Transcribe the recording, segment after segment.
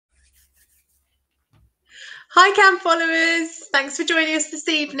Hi, camp followers. Thanks for joining us this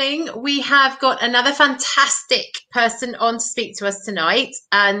evening. We have got another fantastic person on to speak to us tonight.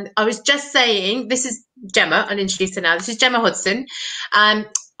 And I was just saying, this is Gemma. I'll introduce her now. This is Gemma Hodson. I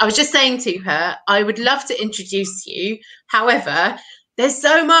was just saying to her, I would love to introduce you. However, there's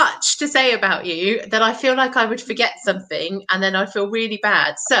so much to say about you that I feel like I would forget something and then I'd feel really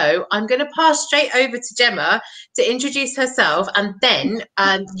bad. So I'm going to pass straight over to Gemma to introduce herself, and then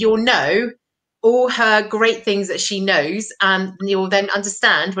you'll know all her great things that she knows, and you'll then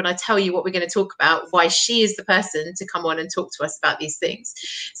understand when I tell you what we're going to talk about why she is the person to come on and talk to us about these things.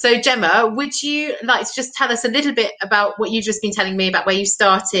 So Gemma, would you like to just tell us a little bit about what you've just been telling me about where you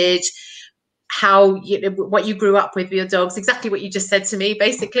started, how what you grew up with your dogs, exactly what you just said to me,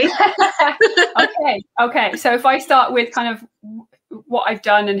 basically? Okay. So if I start with kind of what I've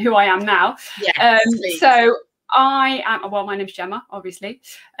done and who I am now. Yes, so I am, well, my name's Gemma, obviously.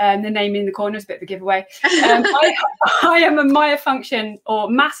 The name in the corner is a bit of a giveaway. I am a myofunction or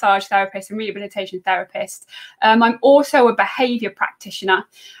massage therapist and rehabilitation therapist. I'm also a behaviour practitioner.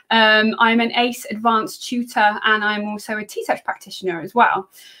 I'm an ACE advanced tutor, and I'm also a T-touch practitioner as well.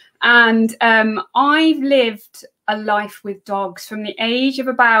 And I've lived a life with dogs from the age of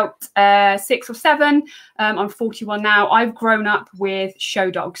about 6 or 7. I'm 41 now. I've grown up with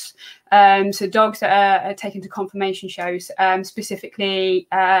show dogs. So dogs that are taken to conformation shows, specifically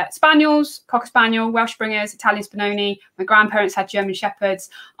Spaniels, Cocker Spaniel, Welsh Springers, Italian Spinoni. My grandparents had German Shepherds.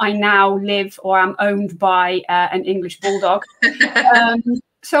 I now live or am owned by an English Bulldog.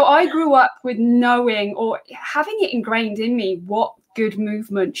 So I grew up with knowing or having it ingrained in me what good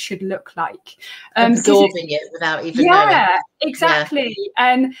movement should look like, absorbing it without even knowing. Exactly.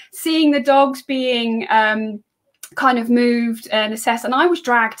 And seeing the dogs being kind of moved and assessed, and I was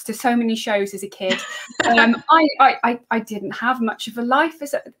dragged to so many shows as a kid. I didn't have much of a life.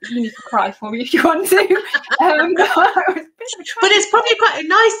 You need to cry for me if you want to. But it's probably quite a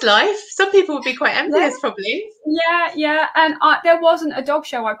nice life. Some people would be quite envious, probably. Yeah. And there wasn't a dog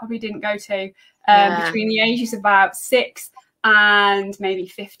show I probably didn't go to between the ages of about 6 and maybe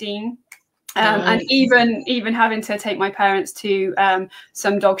 15. And even having to take my parents to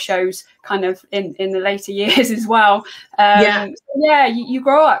some dog shows kind of in the later years as well. You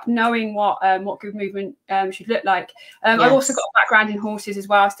grow up knowing what good movement should look like. I've also got a background in horses as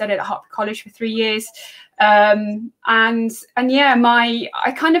well. I studied at Hartford College for 3 years. I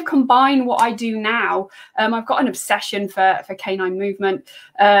kind of combine what I do now. I've got an obsession for canine movement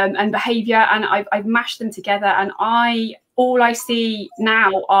and behavior, and I've mashed them together, and all I see now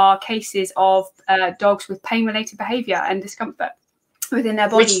are cases of dogs with pain-related behaviour and discomfort within their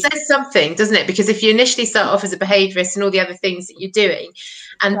bodies. Which says something, doesn't it? Because if you initially start off as a behaviourist and all the other things that you're doing,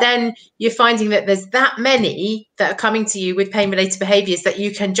 and then you're finding that there's that many that are coming to you with pain-related behaviours that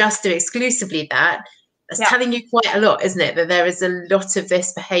you can just do exclusively that's telling you quite a lot, isn't it? That there is a lot of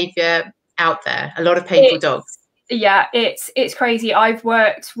this behaviour out there, a lot of painful dogs. Yeah, it's crazy. I've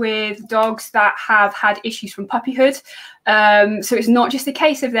worked with dogs that have had issues from puppyhood. So it's not just a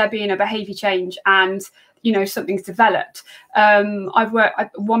case of there being a behaviour change and, something's developed. I've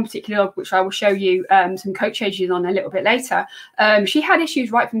worked one particular dog, which I will show you some coat changes on a little bit later. She had issues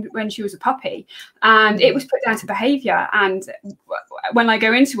right from when she was a puppy, and it was put down to behaviour. And when I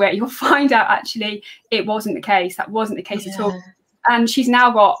go into it, you'll find out actually it wasn't the case. That wasn't the case at all. And she's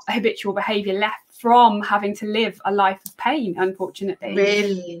now got habitual behaviour left from having to live a life of pain, unfortunately.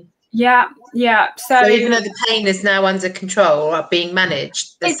 Really? Yeah. So even though the pain is now under control or being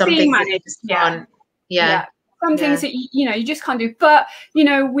managed, there's something being managed. Some things that you just can't do. But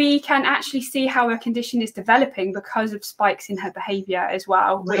we can actually see how her condition is developing because of spikes in her behaviour as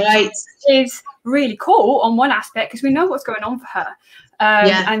well, which is really cool on one aspect because we know what's going on for her.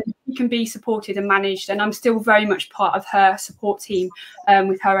 And she can be supported and managed, and I'm still very much part of her support team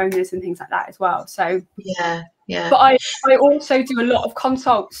with her owners and things like that as well. So but I also do a lot of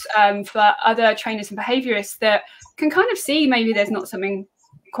consults for other trainers and behaviourists that can kind of see maybe there's not something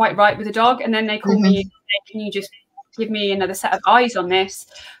quite right with the dog, and then they call me and say, can you just give me another set of eyes on this?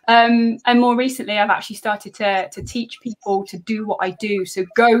 And more recently I've actually started to teach people to do what I do, so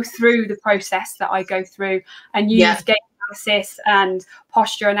go through the process that I go through and use gait analysis and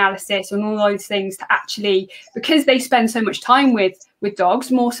posture analysis and all those things to actually, because they spend so much time with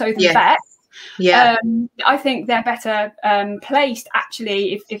dogs, more so than vets. I think they're better placed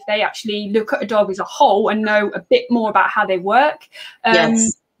actually if they actually look at a dog as a whole and know a bit more about how they work.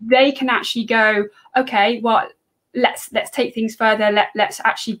 They can actually go, okay, well, let's take things further. Let's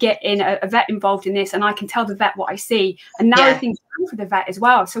actually get in a vet involved in this, and I can tell the vet what I see and narrow things down for the vet as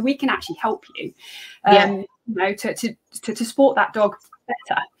well, so we can actually help you to support that dog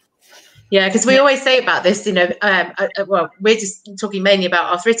better. Yeah, because we always say about this, you know, well, we're just talking mainly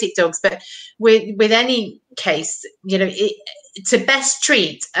about arthritic dogs, but with any case, you know, to best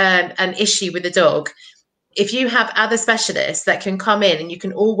treat an issue with a dog, if you have other specialists that can come in and you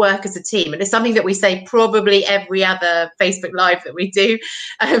can all work as a team, and it's something that we say probably every other Facebook Live that we do,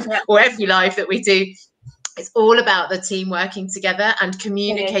 or every live that we do, it's all about the team working together and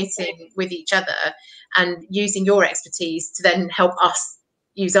communicating with each other and using your expertise to then help us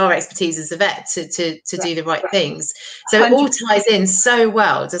use our expertise as a vet to do the right things. So 100%. It all ties in so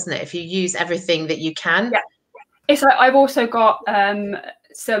well, doesn't it, if you use everything that you can? Yeah. It's like I've also got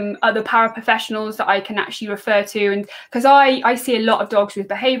some other paraprofessionals that I can actually refer to, and because I see a lot of dogs with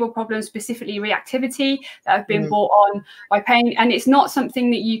behavioural problems, specifically reactivity, that have been brought on by pain, and it's not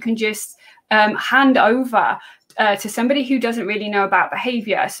something that you can just hand over to somebody who doesn't really know about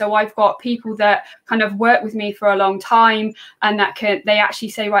behavior. So I've got people that kind of work with me for a long time, and they actually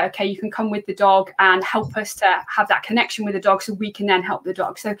say, right, okay, you can come with the dog and help us to have that connection with the dog so we can then help the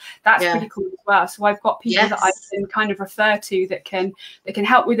dog. So that's pretty cool as well. So I've got people that I can kind of refer to that can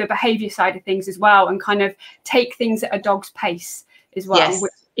help with the behavior side of things as well, and kind of take things at a dog's pace as well,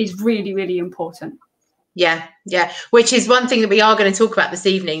 which is really, really important. Yeah, which is one thing that we are going to talk about this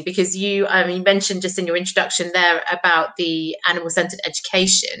evening, because you mentioned just in your introduction there about the animal-centered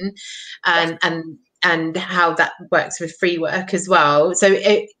education and how that works with free work as well. So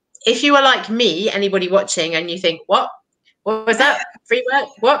if you are like me, anybody watching, and you think, what was that? Free work?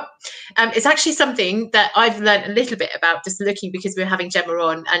 What? It's actually something that I've learned a little bit about just looking, because we're having Gemma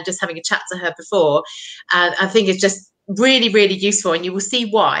on and just having a chat to her before. I think it's just really, really useful, and you will see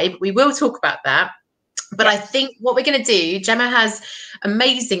why. But we will talk about that. But I think what we're going to do, Gemma has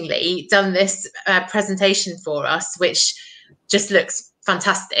amazingly done this presentation for us, which just looks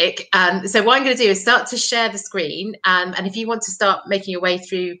fantastic. So what I'm going to do is start to share the screen. And if you want to start making your way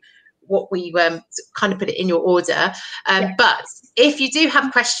through what we kind of put it in your order. But if you do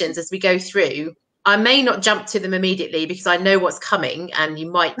have questions as we go through, I may not jump to them immediately because I know what's coming, and you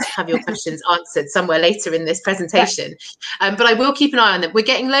might have your questions answered somewhere later in this presentation. But I will keep an eye on them. We're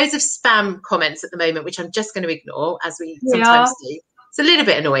getting loads of spam comments at the moment, which I'm just going to ignore, as we sometimes do. It's a little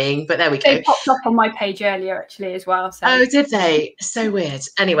bit annoying, but there we go. They popped up on my page earlier, actually, as well. So. Oh, did they? So weird.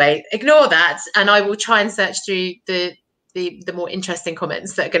 Anyway, ignore that, and I will try and search through the more interesting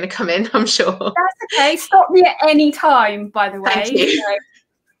comments that are going to come in, I'm sure. That's okay. Stop me at any time, by the way. Thank you. So.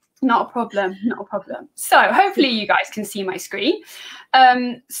 Not a problem, not a problem. So hopefully you guys can see my screen.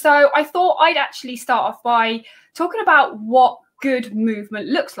 So I thought I'd actually start off by talking about what good movement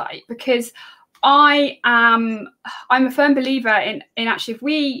looks like, because I'm a firm believer in actually if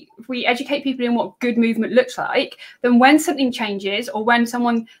we educate people in what good movement looks like, then when something changes, or when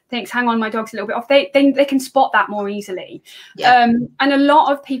someone thinks, hang on, my dog's a little bit off, they can spot that more easily. And a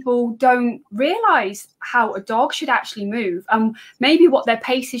lot of people don't realize how a dog should actually move, maybe what their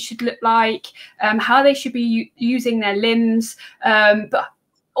paces should look like, how they should be using their limbs, but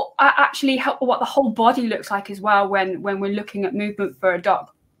actually what the whole body looks like as well when we're looking at movement for a dog.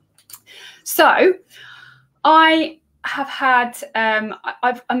 So I have had, I'm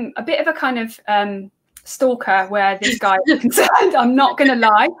a bit of a kind of stalker where this guy is concerned. I'm not going to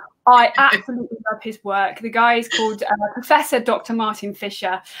lie. I absolutely love his work. The guy is called Professor Dr. Martin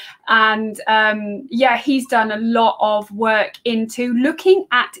Fisher. And he's done a lot of work into looking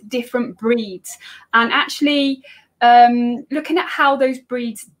at different breeds and actually looking at how those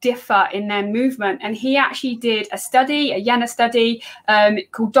breeds differ in their movement. And he actually did a study, a Jena study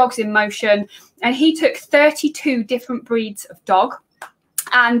called Dogs in Motion. And he took 32 different breeds of dog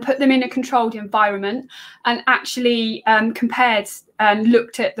and put them in a controlled environment and actually compared and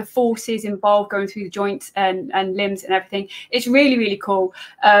looked at the forces involved going through the joints and limbs and everything. It's really, really cool.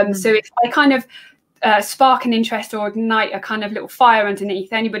 So if I kind of spark an interest or ignite a kind of little fire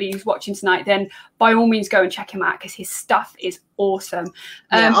underneath anybody who's watching tonight, then by all means go and check him out, because his stuff is awesome.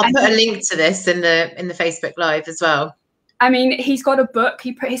 I'll put a link to this in the Facebook Live as well. I mean, he's got a book.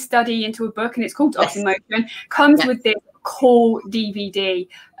 He put his study into a book, and it's called Dogs in Motion. Comes with this cool DVD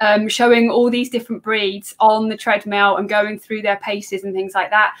showing all these different breeds on the treadmill and going through their paces and things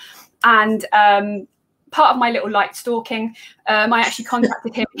like that. And part of my little light stalking, I actually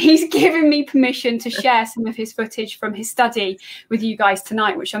contacted him. He's given me permission to share some of his footage from his study with you guys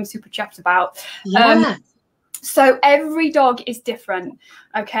tonight, which I'm super chuffed about. So every dog is different,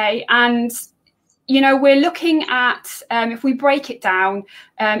 okay? And, you know, we're looking at, if we break it down,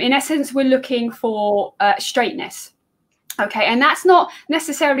 in essence, we're looking for straightness. Okay, and that's not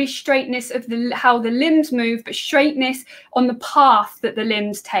necessarily straightness of how the limbs move, but straightness on the path that the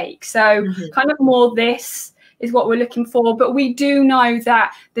limbs take. So kind of more this is what we're looking for. But we do know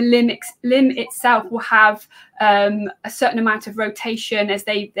that the limb itself will have a certain amount of rotation as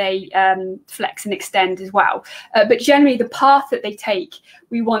they flex and extend as well. But generally, the path that they take,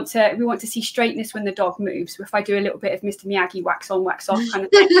 we want to see straightness when the dog moves. So if I do a little bit of Mr. Miyagi, wax on, wax off kind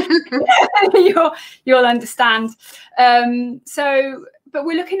of thing, you'll understand. But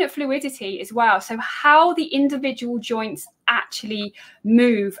we're looking at fluidity as well. So how the individual joints actually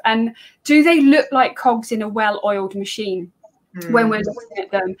move, and do they look like cogs in a well-oiled machine when we're looking at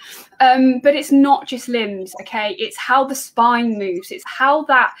them? But it's not just limbs, okay? It's how the spine moves. It's how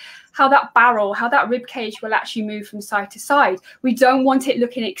that barrel, how that rib cage will actually move from side to side. We don't want it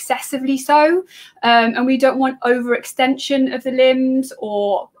looking excessively so, and we don't want overextension of the limbs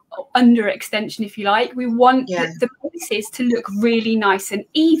or under extension, if you like. We want the pieces to look really nice and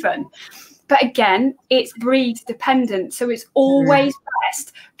even. But again, it's breed dependent, so it's always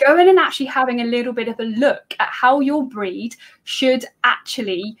best going and actually having a little bit of a look at how your breed should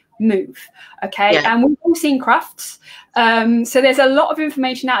actually move. Okay, and we've all seen crufts, so there's a lot of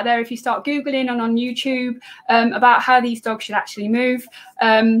information out there if you start googling and on YouTube about how these dogs should actually move.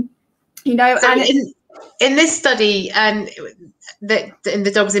 You know, so and in this study, in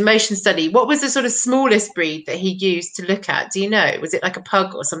the dog's emotion study, what was the sort of smallest breed that he used to look at? Do you know? Was it like a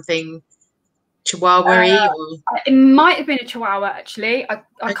pug or something, Chihuahua-y? It might have been a Chihuahua, actually.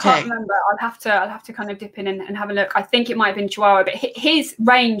 I can't remember. I'll have to kind of dip in and have a look. I think it might have been Chihuahua, but his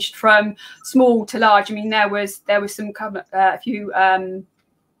ranged from small to large. I mean, there was some a few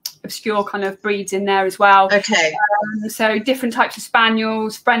obscure kind of breeds in there as well. Okay. So different types of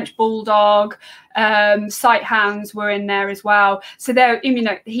spaniels, French bulldog, sight hounds were in there as well. So there, you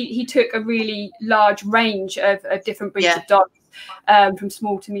know, he took a really large range of different breeds of dogs, from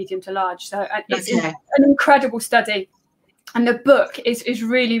small to medium to large. So it's an incredible study, and the book is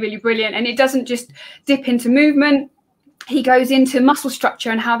really, really brilliant. And it doesn't just dip into movement; he goes into muscle structure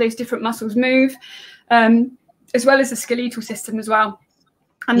and how those different muscles move, as well as the skeletal system as well,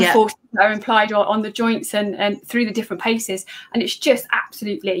 and the forces that are implied on the joints and through the different paces. And it's just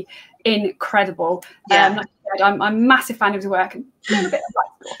absolutely incredible. Like I said, I'm a massive fan of his work. And a little bit of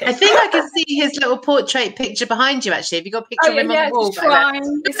I think I can see his little portrait picture behind you, actually. Have you got a picture of him on the wall?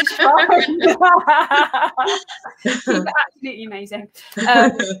 This is fine. He's absolutely amazing.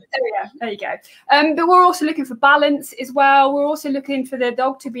 There you go. But we're also looking for balance as well. We're also looking for the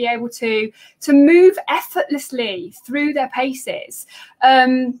dog to be able to move effortlessly through their paces.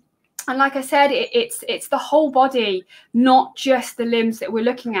 And like I said, it's the whole body, not just the limbs that we're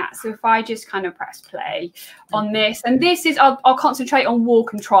looking at. So if I just kind of press play on this, and this is, I'll concentrate on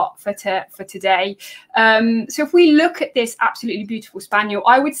walk and trot for today. So if we look at this absolutely beautiful spaniel,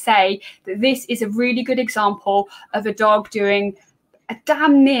 I would say that this is a really good example of a dog doing a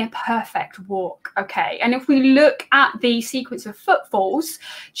damn near perfect walk. Okay, and if we look at the sequence of footfalls,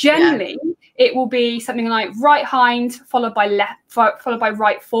 generally it will be something like right hind followed by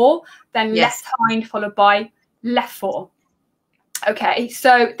right fore, then left hind followed by left fore. Okay,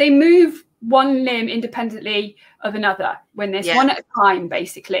 so they move one limb independently of another when there's one at a time,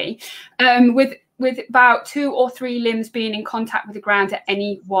 basically, with about 2 or 3 limbs being in contact with the ground at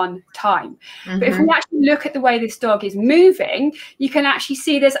any one time. But if we actually look at the way this dog is moving, you can actually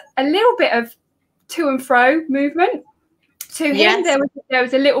see there's a little bit of to and fro movement. To him, there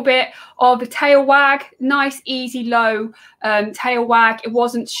was a little bit of a tail wag, nice, easy, low tail wag. It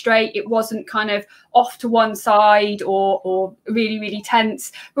wasn't straight. It wasn't kind of off to one side or really, really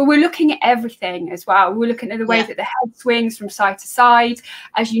tense. But we're looking at everything as well. We're looking at the way that the head swings from side to side.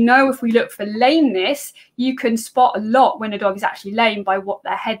 As you know, if we look for lameness, you can spot a lot when a dog is actually lame by what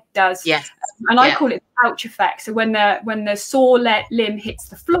their head does. And I call it the ouch effect. So when the sore limb hits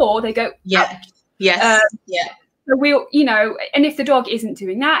the floor, they go, ouch. So we'll, you know, and if the dog isn't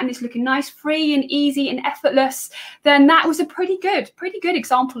doing that and it's looking nice, free and easy and effortless, then that was a pretty good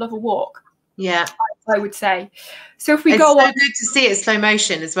example of a walk. I would say. So if we go on, it's so good to see it slow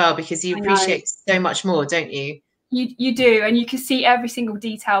motion as well, because you appreciate so much more, don't you? You do, and you can see every single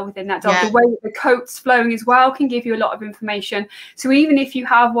detail within that dog. The way that the coat's flowing as well can give you a lot of information. So even if you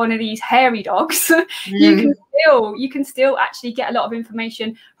have one of these hairy dogs, you can still actually get a lot of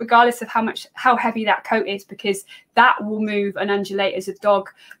information, regardless of how heavy that coat is, because that will move and undulate as a dog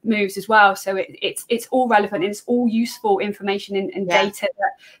moves as well. So it's all relevant, and it's all useful information and data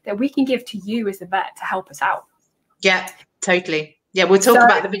that we can give to you as the vet to help us out. Yeah, totally. Yeah, we'll talk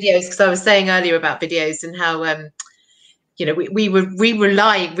about the videos, because I was saying earlier about videos and how, you know, we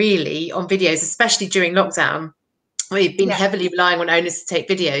rely really on videos, especially during lockdown. We've been heavily relying on owners to take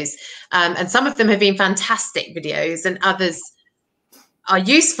videos, and some of them have been fantastic videos, and others are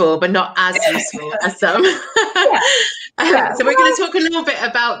useful, but not as useful as some. So we're going to talk a little bit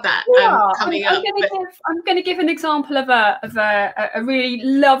about that coming up. I'm going to give an example of a really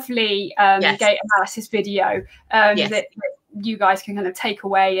lovely gait analysis video that you guys can kind of take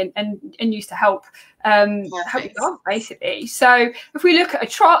away and use to help your dog, basically. So if we look at a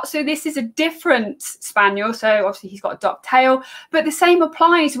trot, so this is a different spaniel. So obviously he's got a docked tail, but the same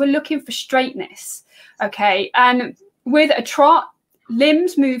applies. We're looking for straightness. Okay, and with a trot,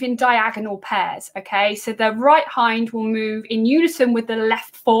 limbs move in diagonal pairs. Okay, so the right hind will move in unison with the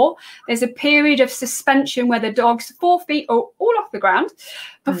left fore. There's a period of suspension where the dog's 4 feet are all off the ground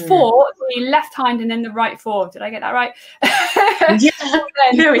before the left hind and then the right fore. Did I get that right?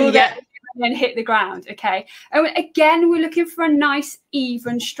 And then hit the ground. Okay, and again, we're looking for a nice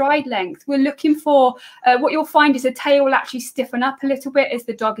even stride length. We're looking for what you'll find is the tail will actually stiffen up a little bit as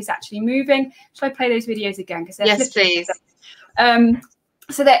the dog is actually moving. Shall I play those videos again? Yes, please.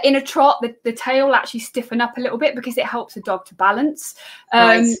 So that in a trot, the tail will actually stiffen up a little bit because it helps the dog to balance.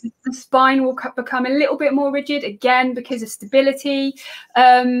 The spine will become a little bit more rigid, again, because of stability.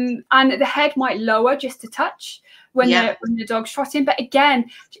 And the head might lower just a touch when the dog's trotting. But again,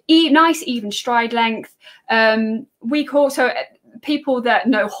 nice even stride length. We call, so people that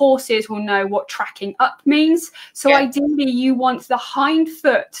know horses will know what tracking up means. So ideally you want the hind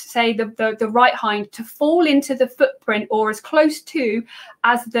foot, say the right hind, to fall into the footprint or as close to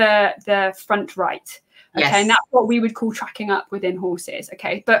as the front right. Okay, and that's what we would call tracking up within horses.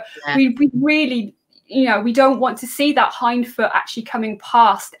 Okay, but we really, you know, we don't want to see that hind foot actually coming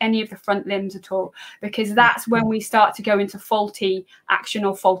past any of the front limbs at all, because that's when we start to go into faulty action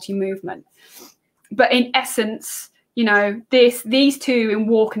or faulty movement. But in essence, you know, these two in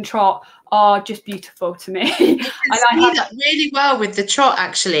walk and trot are just beautiful to me. You can see that really well with the trot,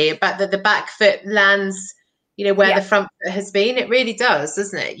 actually, about that the back foot lands, you know, where the front foot has been. It really does,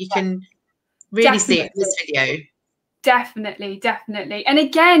 doesn't it? You can really see it in this video. Definitely. And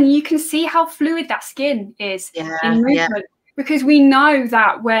again, you can see how fluid that skin is in movement. Because we know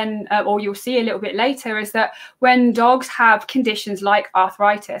that when, or you'll see a little bit later, is that when dogs have conditions like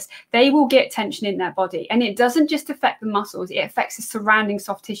arthritis, they will get tension in their body. And it doesn't just affect the muscles, it affects the surrounding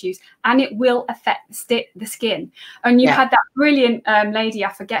soft tissues, and it will affect the skin. And you had that brilliant lady,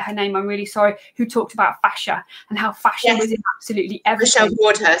 I forget her name, I'm really sorry, who talked about fascia and how fascia was in absolutely everything. Michelle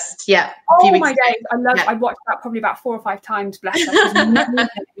Wardhurst, oh my days, I watched that probably about 4 or 5 times, bless her.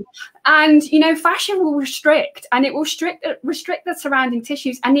 And, you know, fascia will restrict, and it will restrict the surrounding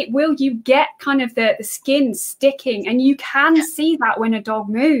tissues, and you get kind of the skin sticking, and you can see that when a dog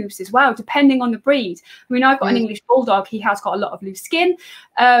moves as well, depending on the breed. I mean, I've got an English bulldog, he has got a lot of loose skin,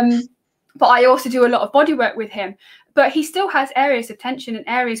 but I also do a lot of body work with him, but he still has areas of tension and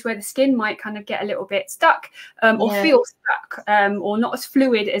areas where the skin might kind of get a little bit stuck or feel stuck or not as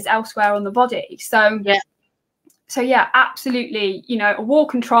fluid as elsewhere on the body. So yeah, absolutely, you know, a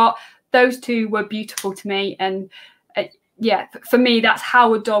walk and trot, those two were beautiful to me. And for me, that's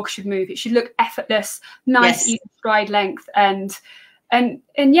how a dog should move. It should look effortless, nice even stride length, and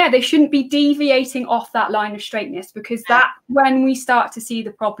they shouldn't be deviating off that line of straightness, because that's when we start to see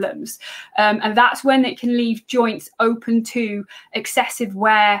the problems, and that's when it can leave joints open to excessive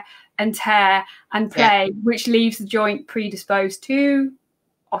wear and tear and play, which leaves the joint predisposed to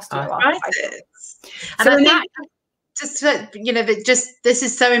osteoarthritis. And I think, you know, that this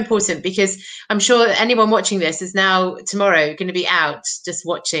is so important, because I'm sure anyone watching this is now tomorrow going to be out just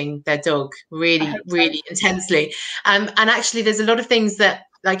watching their dog really intensely, and actually there's a lot of things that,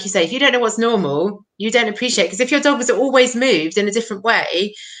 like you say, if you don't know what's normal, you don't appreciate, because if your dog has always moved in a different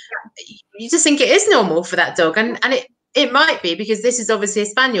way, you just think it is normal for that dog, and it might be, because this is obviously a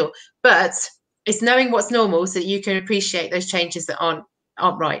spaniel, but it's knowing what's normal so that you can appreciate those changes that aren't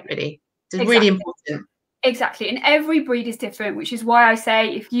right, really. It's really important. Exactly, and every breed is different, which is why I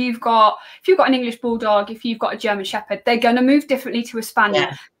say if you've got an English bulldog, if you've got a German shepherd, they're going to move differently to a spaniel.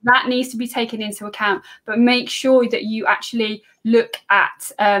 That needs to be taken into account. But make sure that you actually look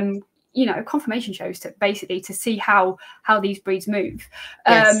at you know, conformation shows to see how these breeds move.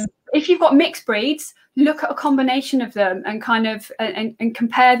 If you've got mixed breeds, look at a combination of them and kind of and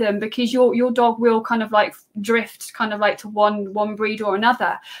compare them, because your dog will kind of like drift kind of like to one breed or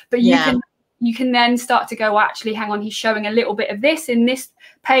another. But you can then start to go, actually, hang on, he's showing a little bit of this in this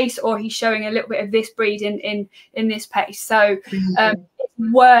pace, or he's showing a little bit of this breed in this pace. So it's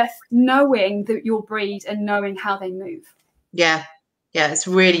worth knowing that your breed and knowing how they move. Yeah, it's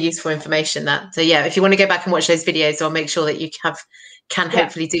really useful information, that. So if you want to go back and watch those videos, I'll make sure that you can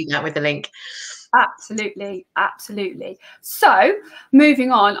hopefully do that with the link. Absolutely, absolutely. So moving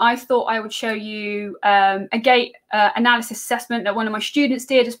on, I thought I would show you a gait analysis assessment that one of my students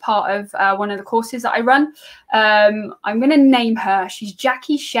did as part of one of the courses that I run. I'm going to name her. She's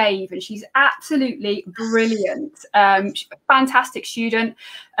Jackie Shave, and she's absolutely brilliant. She's a fantastic student.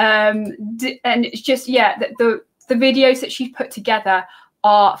 And it's just, yeah, the videos that she's put together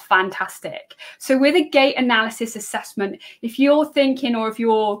are fantastic. So with a gait analysis assessment, if you're thinking, or if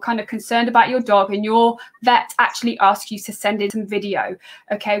you're kind of concerned about your dog and your vet actually asks you to send in some video,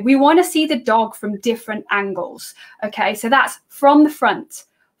 okay, we want to see the dog from different angles. Okay, so that's from the front,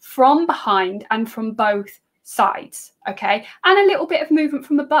 from behind, and from both sides. Okay, and a little bit of movement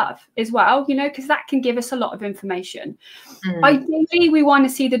from above as well, you know, because that can give us a lot of information. Ideally, we want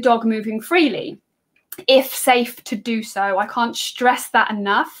to see the dog moving freely, if safe to do so. I can't stress that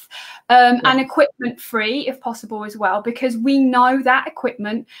enough. And equipment free if possible as well, because we know that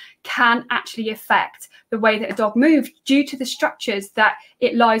equipment can actually affect the way that a dog moves due to the structures that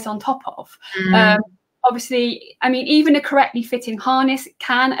it lies on top of. Obviously, I mean, even a correctly fitting harness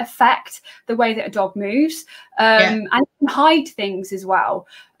can affect the way that a dog moves, and can hide things as well.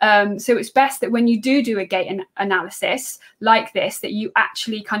 So it's best that when you do a gait analysis like this, that you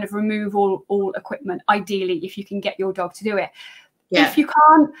actually kind of remove all equipment, ideally, if you can get your dog to do it. If you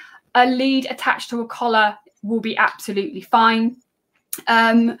can't, a lead attached to a collar will be absolutely fine.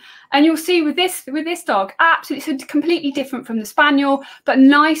 And you'll see with this dog, absolutely, so completely different from the spaniel, but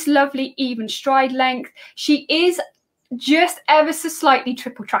nice, lovely, even stride length. She is just ever so slightly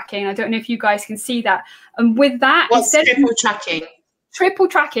triple tracking. I don't know if you guys can see that. And with that, what's triple tracking? Triple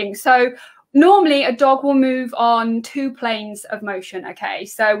tracking. So normally a dog will move on 2 planes of motion. Okay,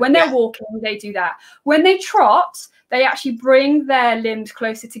 so when they're walking, they do that. When they trot, they actually bring their limbs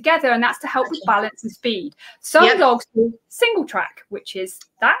closer together, and that's to help with balance and speed. Some dogs do single track, which is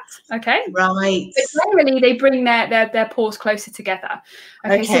that. Okay, right. But generally, they bring their paws closer together.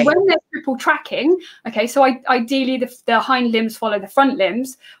 Okay, so when they're triple tracking, okay, so ideally the hind limbs follow the front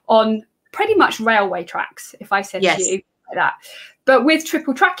limbs on pretty much railway tracks, if I said to you like that. But with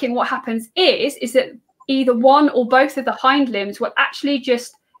triple tracking, what happens is that either one or both of the hind limbs will actually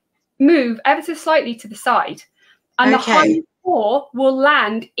just move ever so slightly to the side. And the hind paw will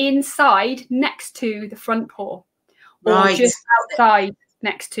land inside next to the front paw, or just outside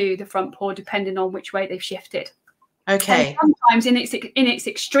next to the front paw, depending on which way they've shifted. Okay. And sometimes in its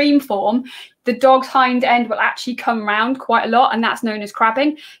extreme form, the dog's hind end will actually come round quite a lot, and that's known as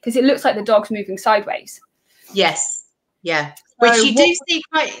crabbing, because it looks like the dog's moving sideways. Yes. Yeah. Which you do see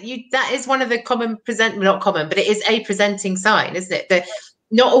quite. That is one of the common not common, but it is a presenting sign, isn't it?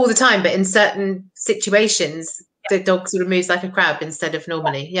 Not all the time, but in certain situations, the dog sort of moves like a crab instead of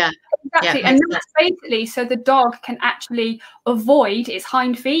normally. Exactly. And that's basically so the dog can actually avoid its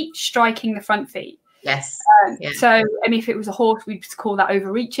hind feet striking the front feet. Yes. So, I mean, if it was a horse, we'd call that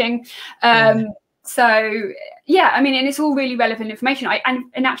overreaching. So, yeah, I mean, and it's all really relevant information. And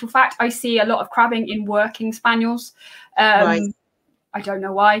in actual fact, I see a lot of crabbing in working spaniels. I don't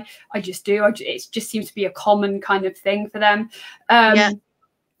know why. I just do. It just seems to be a common kind of thing for them.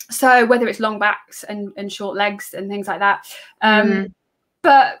 So whether it's long backs and short legs and things like that.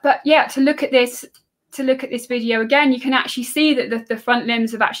 But yeah, to look at this video again, you can actually see that the front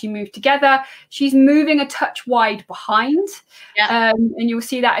limbs have actually moved together. She's moving a touch wide behind, and you'll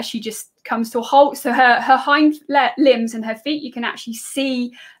see that as she just comes to a halt. So her hind limbs and her feet, you can actually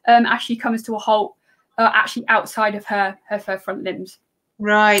see as she comes to a halt, actually outside of her front limbs.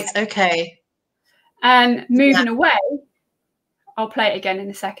 Right. Okay. And moving away. I'll play it again in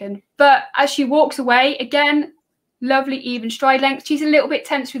a second. But as she walks away, again, lovely even stride length. She's a little bit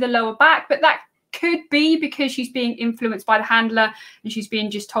tense with the lower back, but that could be because she's being influenced by the handler and she's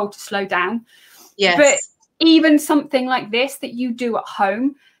being just told to slow down. Yes. But even something like this that you do at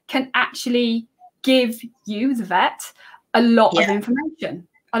home can actually give you, the vet, a lot of information.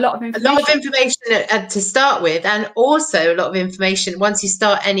 A lot of information to start with, and also a lot of information once you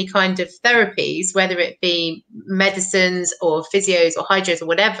start any kind of therapies, whether it be medicines or physios or hydros or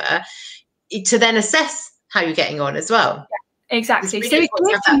whatever, to then assess how you're getting on as well. Exactly. So it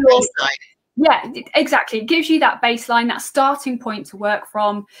gives you exactly. It gives you that baseline, that starting point to work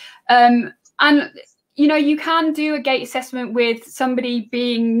from. And you know, you can do a gait assessment with somebody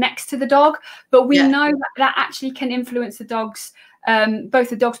being next to the dog, but we know that actually can influence the dog's both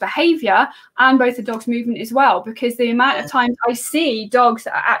the dog's behavior and both the dog's movement as well, because the amount of times I see dogs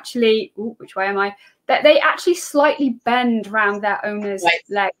that are actually, which way am I? That they actually slightly bend around their owner's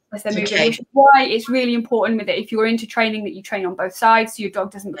leg as they're moving, which is why it's really important with it, if you're into training, that you train on both sides so your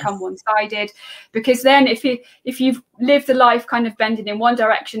dog doesn't become one-sided. Because then if you've lived a life kind of bending in one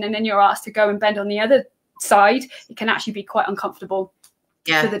direction and then you're asked to go and bend on the other side, it can actually be quite uncomfortable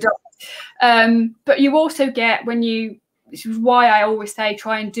for the dog. But you also get, this is why I always say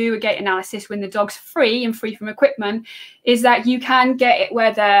try and do a gait analysis when the dog's free from equipment, is that you can get it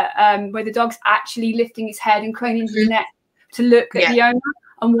where the dog's actually lifting his head and craning his neck to look at the owner.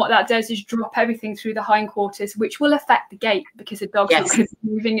 And what that does is drop everything through the hindquarters, which will affect the gait, because the dog's not going to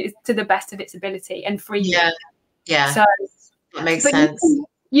be moving it to the best of its ability and freely. So that makes sense.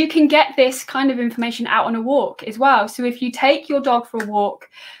 You can get this kind of information out on a walk as well. So if you take your dog for a walk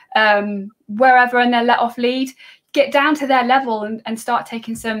wherever and they're let off lead, get down to their level and start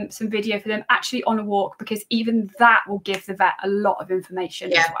taking some video for them actually on a walk, because even that will give the vet a lot of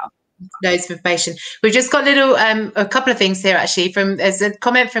information as well. Loads of information. We've just got a couple of things here actually. There's a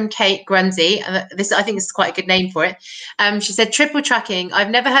comment from Kate Grundy, and this, I think, is quite a good name for it. She said, triple tracking. I've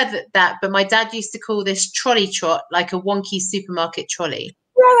never heard that, but my dad used to call this trolley trot, like a wonky supermarket trolley.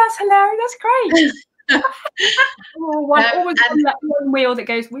 Yeah, that's hilarious. That's great. Always on that one wheel that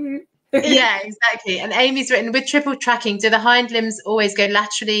goes woo. Yeah, exactly. And Amy's written, with triple tracking, do the hind limbs always go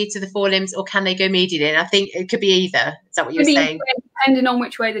laterally to the forelimbs, or can they go medially? And I think it could be either. Is that what you're saying? Depending on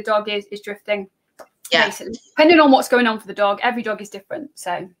which way the dog is drifting. Yeah. Basically. Depending on what's going on for the dog. Every dog is different.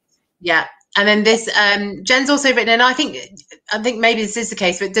 So yeah. And then this, Jen's also written, and I think maybe this is the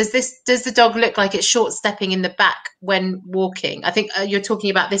case, but does the dog look like it's short stepping in the back when walking? I think you're talking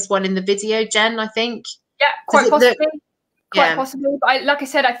about this one in the video, Jen, I think. Yeah, quite possibly. Quite possibly, but like I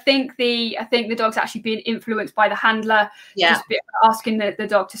said, I think the dog's actually being influenced by the handler, just asking the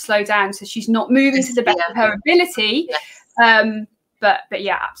dog to slow down, so she's not moving to the best of her ability. But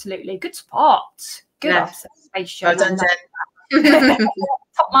yeah, absolutely, good spot, good observation. Well done, Jen.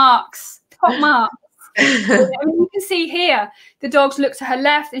 Top marks. You can see here the dog's looked to her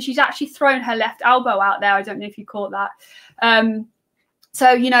left, and she's actually thrown her left elbow out there. I don't know if you caught that.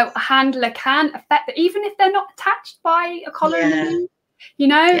 So, a handler can affect that, even if they're not attached by a collar in the knee.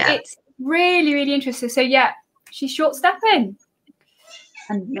 It's really, really interesting. So, yeah, she's short stepping.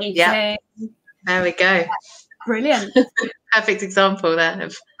 Amazing. Yeah. There we go. Brilliant. Perfect example there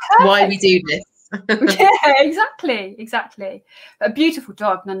of why we do this. Yeah, exactly. A beautiful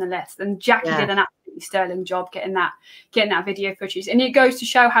dog nonetheless. And Jackie did an absolutely sterling job getting that video footage. And it goes to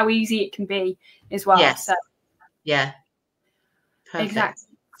show how easy it can be as well. Yes. So, yeah. Perfect.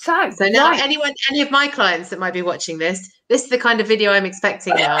 Exactly. So now, any of my clients that might be watching this is the kind of video I'm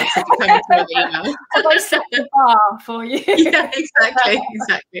expecting now. So come to my email. Have I set the bar for you? Yeah, exactly.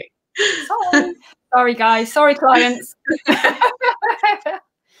 Sorry, guys. Sorry, clients.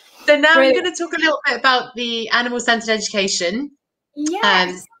 So now we're going to talk a little bit about the animal-centered education.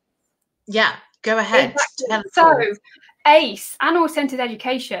 Yes. Go ahead. Exactly. So ACE, animal-centered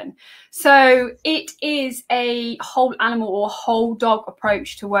education. So it is a whole animal or whole dog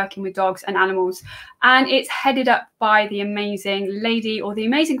approach to working with dogs and animals. And it's headed up by the amazing lady, or the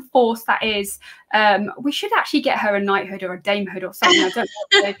amazing force that is, we should actually get her a knighthood or a damehood or something. I don't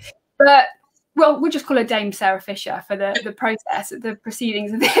know. But well, we'll just call her Dame Sarah Fisher for the process, the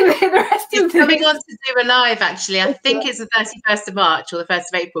proceedings of the rest of the coming on to do a live, actually. I think it's the 31st of March or the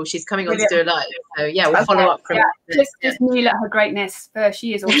 1st of April. She's coming on to do a live. So, yeah, we'll follow up from just kneel at her greatness.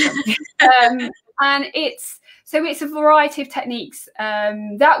 She is awesome. And it's a variety of techniques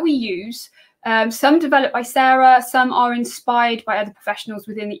that we use. Some developed by Sarah, some are inspired by other professionals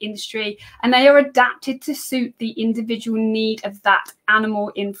within the industry, and they are adapted to suit the individual need of that animal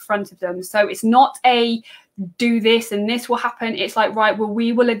in front of them. So it's not a do this and this will happen. It's like, right, well,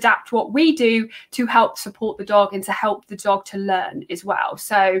 we will adapt what we do to help support the dog and to help the dog to learn as well.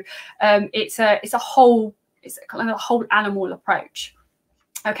 So it's a whole animal approach.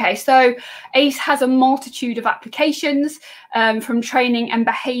 Okay, so ACE has a multitude of applications, from training and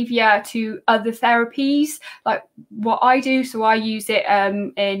behavior to other therapies, like what I do. So I use it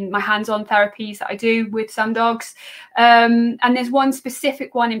in my hands-on therapies that I do with some dogs. And there's one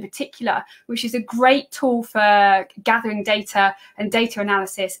specific one in particular, which is a great tool for gathering data and data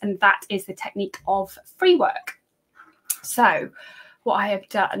analysis, and that is the technique of free work. So what I have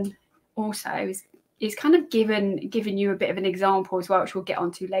done also is kind of given you a bit of an example as well, which we'll get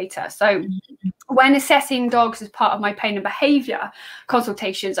onto later. So when assessing dogs as part of my pain and behavior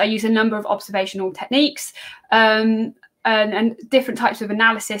consultations, I use a number of observational techniques. and different types of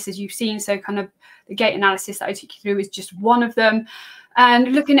analysis, as you've seen. So kind of the gait analysis that I took you through is just one of them.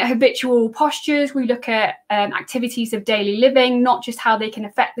 And looking at habitual postures, we look at activities of daily living, not just how they can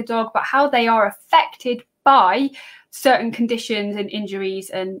affect the dog, but how they are affected by certain conditions and injuries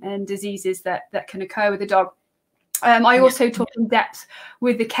and diseases that can occur with the dog. I also talk in depth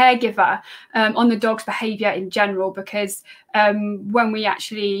with the caregiver on the dog's behaviour in general, because when we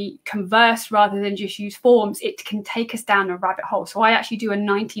actually converse rather than just use forms, it can take us down a rabbit hole. So I actually do a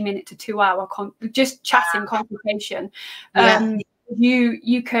 90-minute to 2-hour just chatting consultation.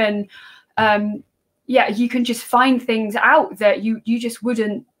 You can you can just find things out that you just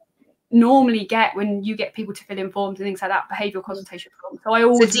wouldn't normally get when you get people to fill in forms and things like that, behavioural consultation forms. So I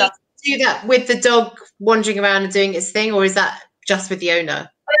always love do that with the dog wandering around and doing its thing, or is that just with the owner?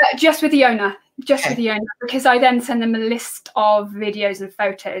 Just with the owner, with the owner, because I then send them a list of videos and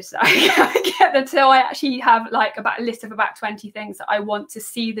photos. I get them, so I actually have like a list of about 20 things that I want to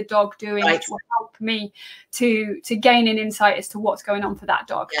see the dog doing, which will help me to gain an insight as to what's going on for that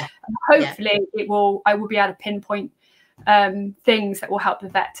dog. And hopefully I will be able to pinpoint things that will help the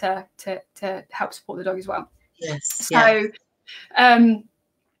vet to help support the dog as well. So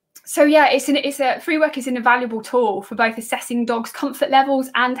free work is an invaluable tool for both assessing dogs' comfort levels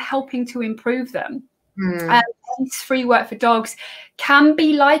and helping to improve them. Free work for dogs can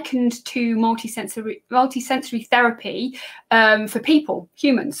be likened to multisensory therapy for people,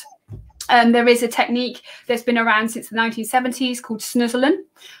 humans. There is a technique that's been around since the 1970s called snuzzling,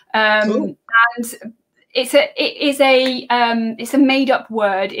 and it's a made-up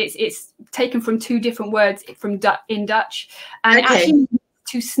word. It's taken from two different words in Dutch, and it actually means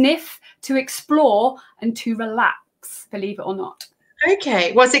to sniff, to explore, and to relax, believe it or not.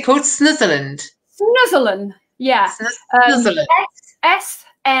 Okay. What's it called? Snuzzling? Snuzzling, yeah. Snuzzling.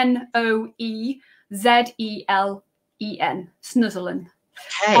 Snuzzelen. Snuzzling.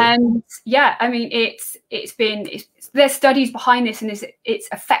 Okay. And yeah, I mean, there's studies behind this and its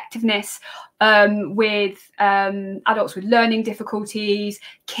effectiveness with adults with learning difficulties,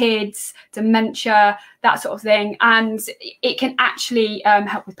 kids, dementia, that sort of thing, and it can actually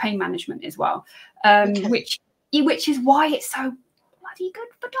help with pain management as well, which is why it's so bloody good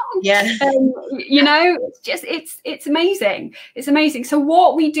for dogs. It's amazing. It's amazing. So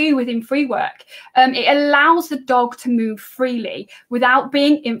what we do within free work, it allows the dog to move freely without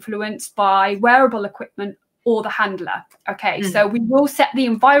being influenced by wearable equipment or the handler. So we will set the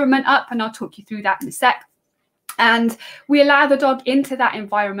environment up, and I'll talk you through that in a sec. And we allow the dog into that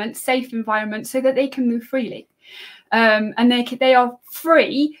environment, safe environment, so that they can move freely. And they are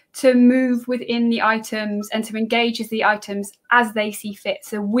free to move within the items and to engage with the items as they see fit.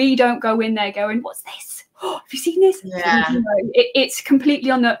 So we don't go in there going, "What's this? Oh, have you seen this?" It's completely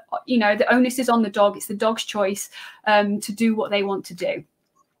on the onus is on the dog. It's the dog's choice to do what they want to do.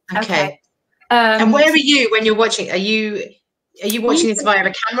 And where are you when you're watching? Are you watching this via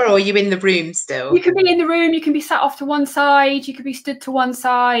a camera, or are you in the room still? You can be in the room. You can be sat off to one side. You could be stood to one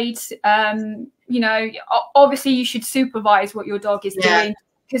side. Obviously you should supervise what your dog is doing,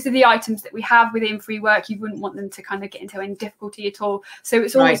 because of the items that we have within free work. You wouldn't want them to kind of get into any difficulty at all. So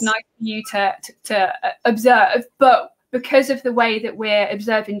it's always nice for you to observe. But because of the way that we're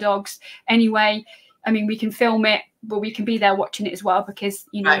observing dogs anyway, I mean, we can film it, but we can be there watching it as well, because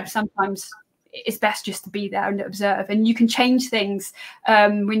sometimes it's best just to be there and observe, and you can change things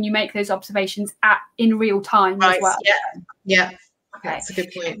when you make those observations in real time as well. That's a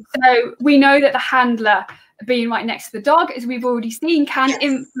good point. So we know that the handler being right next to the dog, as we've already seen, can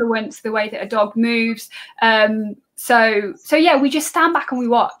influence the way that a dog moves. So we just stand back and we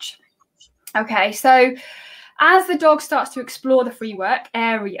watch. So as the dog starts to explore the free work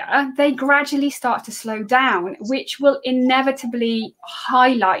area, they gradually start to slow down, which will inevitably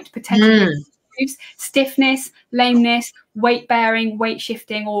highlight potential stiffness, lameness, weight bearing, weight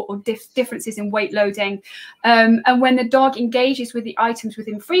shifting, or differences in weight loading. And when the dog engages with the items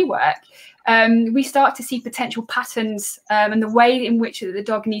within free work, we start to see potential patterns and the way in which the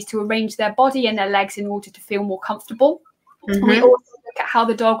dog needs to arrange their body and their legs in order to feel more comfortable. We also look at how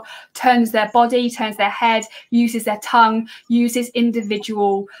the dog turns their body, turns their head, uses their tongue, uses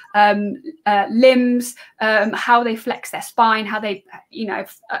individual limbs, how they flex their spine, how they,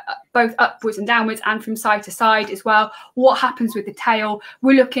 both upwards and downwards and from side to side as well. What happens with the tail?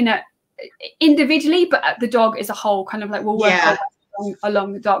 We're looking at individually, but at the dog as a whole, kind of like we'll work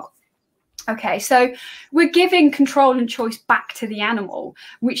along the dog. So we're giving control and choice back to the animal,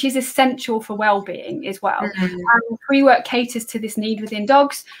 which is essential for well-being as well. And free work caters to this need within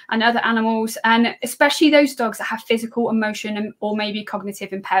dogs and other animals, and especially those dogs that have physical, emotion, or maybe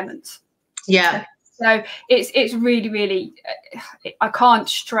cognitive impairments. So it's really, really, I can't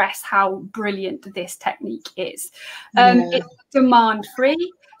stress how brilliant this technique is. It's demand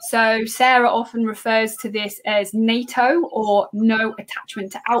free. So Sarah often refers to this as NATO, or no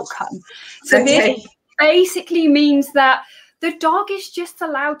attachment to outcome. So this basically means that the dog is just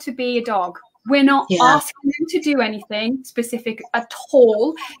allowed to be a dog. We're not asking them to do anything specific at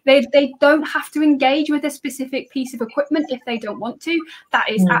all. They don't have to engage with a specific piece of equipment if they don't want to. That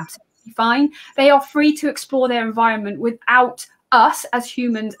is absolutely fine. They are free to explore their environment without us as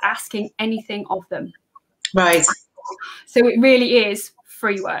humans asking anything of them. Right. So it really is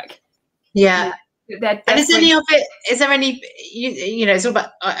free work. Yeah. And is any of it, is there any, you know, it's all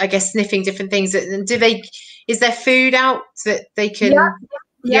about, I guess, sniffing different things. Is there food out that they can?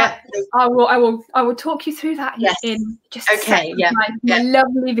 Yeah. I will talk you through that in just a second. My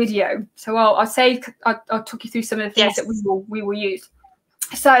lovely video. So I'll talk you through some of the things that we will use.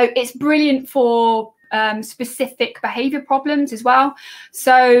 So it's brilliant for specific behavior problems as well.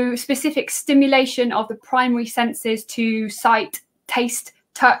 So specific stimulation of the primary senses to sight, taste,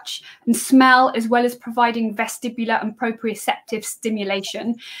 touch and smell, as well as providing vestibular and proprioceptive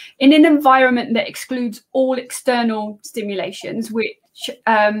stimulation in an environment that excludes all external stimulations, which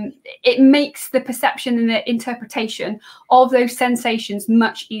it makes the perception and the interpretation of those sensations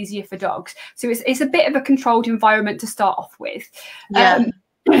much easier for dogs. So it's a bit of a controlled environment to start off with. And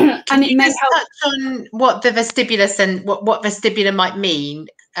it may help touch on what the vestibular what vestibular might mean,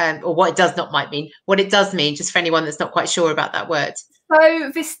 or what it does not might mean, what it does mean, just for anyone that's not quite sure about that word.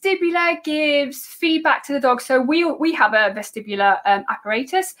 So vestibular gives feedback to the dog. So we have a vestibular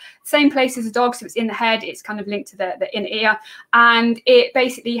apparatus, same place as a dog. So it's in the head. It's kind of linked to the inner ear, and it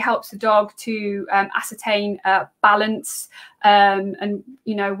basically helps the dog to ascertain balance and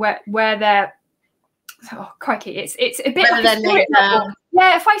you know where they're. Oh crikey! It's a bit like a spirit level.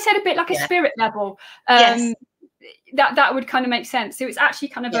 Yeah, if I said a bit like a spirit level, that would kind of make sense. So it's actually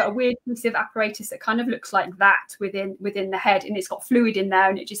kind of a weird piece of apparatus that kind of looks like that within the head, and it's got fluid in there,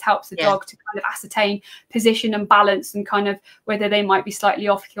 and it just helps the dog to kind of ascertain position and balance, and kind of whether they might be slightly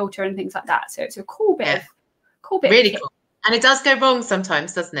off kilter and things like that. So it's a cool bit. Really cool. And it does go wrong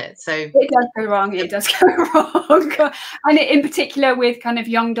sometimes, doesn't it? So it does go wrong. It does go wrong, and in particular with kind of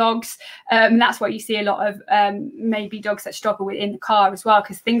young dogs, that's what you see a lot of. Maybe dogs that struggle with in the car as well,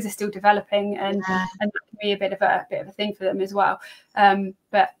 because things are still developing, and that can be a bit of a thing for them as well.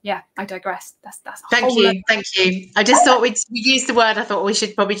 But yeah, I digress. That's thank you. I just thought we used the word. I thought we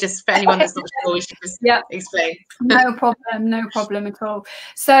should probably just, for anyone that's not sure, we should just explain. No problem at all.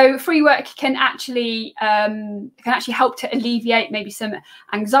 So free work can actually help to alleviate maybe some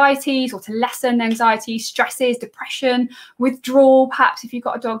anxieties, or to lessen anxieties, stresses, depression, withdrawal, perhaps if you've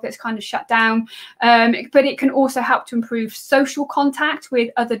got a dog that's kind of shut down. But it can also help to improve social contact with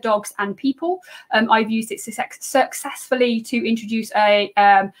other dogs and people. I've used it successfully to introduce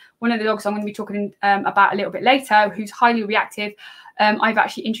one of the dogs I'm going to be talking about a little bit later, who's highly reactive. I've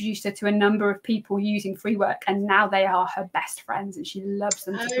actually introduced her to a number of people using free work, and now they are her best friends, and she loves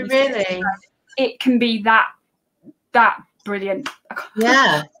them. Oh, really? It can be that brilliant.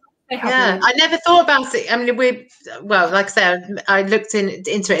 Yeah. I never thought about it. I mean, like I said, I looked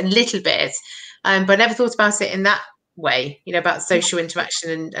into it a little bit, but I never thought about it in that way, you know, about social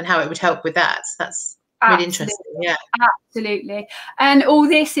interaction and how it would help with that. That's really interesting. Yeah, absolutely. And all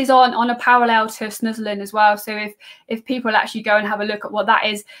this is on a parallel to snuzzling as well. So if people actually go and have a look at what that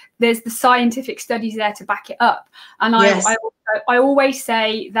is, there's the scientific studies there to back it up. And I always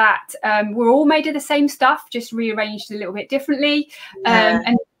say that we're all made of the same stuff, just rearranged a little bit differently.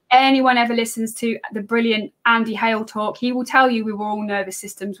 And anyone ever listens to the brilliant Andy Hale talk, he will tell you we were all nervous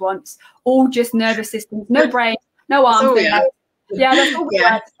systems once, all just nervous systems, no brain, no arms, no legs. Yeah, that's all we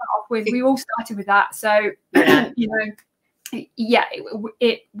had to start off with. We all started with that. So, you know,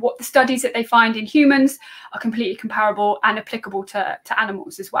 what the studies that they find in humans are completely comparable and applicable to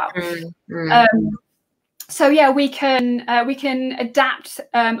animals as well. So yeah, we can adapt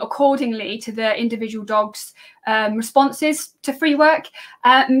accordingly to the individual dog's responses to free work,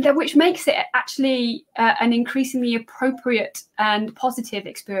 which makes it actually an increasingly appropriate and positive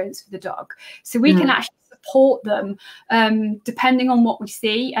experience for the dog. So we can actually support them depending on what we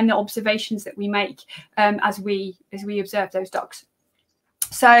see and the observations that we make as we observe those dogs.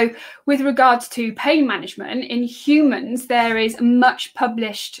 So with regards to pain management in humans, there is much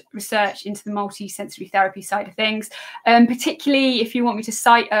published research into the multi-sensory therapy side of things, particularly if you want me to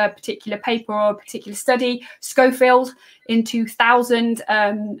cite a particular paper or a particular study. Schofield in 2000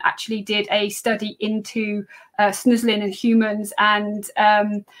 actually did a study into snuzzling in humans, and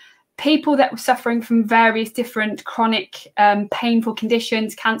people that were suffering from various different chronic painful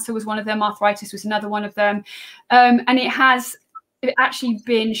conditions. Cancer was one of them, arthritis was another one of them, and it has actually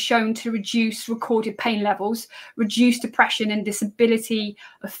been shown to reduce recorded pain levels, reduce depression and disability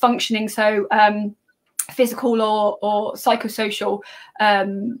of functioning, so physical or psychosocial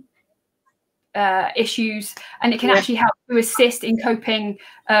issues, and it can actually help to assist in coping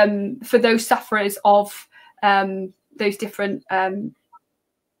for those sufferers of those different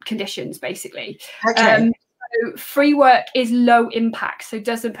conditions, basically. So free work is low impact, so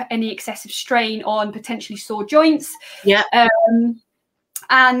doesn't put any excessive strain on potentially sore joints.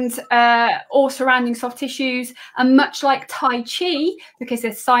 And all surrounding soft tissues. And much like Tai Chi, because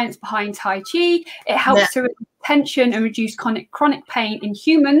there's science behind Tai Chi, it helps to reduce tension and reduce chronic pain in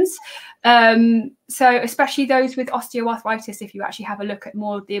humans. So especially those with osteoarthritis, if you actually have a look at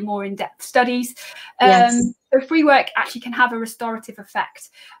the more in-depth studies. So free work actually can have a restorative effect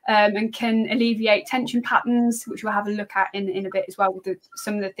and can alleviate tension patterns, which we'll have a look at in a bit as well, with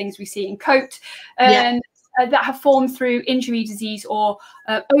some of the things we see in coat. That have formed through injury, disease, or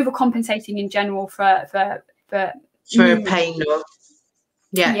overcompensating in general for pain. Or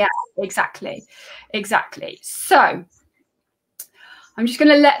exactly. So I'm just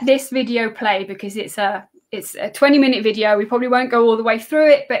going to let this video play because it's a 20-minute video. We probably won't go all the way through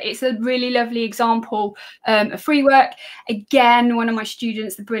it, but it's a really lovely example of free work. Again, one of my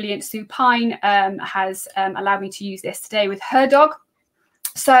students, the brilliant Sue Pine, has allowed me to use this today with her dog.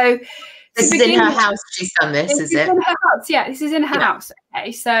 So this is in her house. She's done this, is it? In her house. Yeah, this is in her house.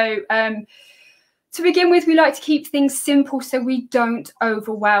 Okay, so to begin with, we like to keep things simple so we don't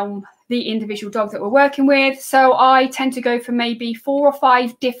overwhelm the individual dog that we're working with. So I tend to go for maybe 4 or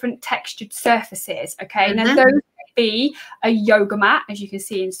 5 different textured surfaces. Okay, now those could be a yoga mat, as you can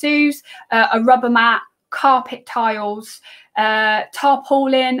see in Sue's, a rubber mat, carpet tiles,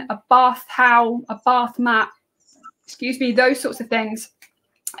 tarpaulin, a bath towel, a bath mat, those sorts of things.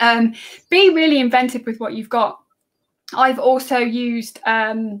 Be really inventive with what you've got. I've also used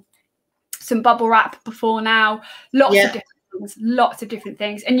some bubble wrap before now, lots of different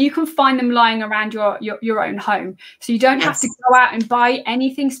things, and you can find them lying around your own and so you don't have to go out and buy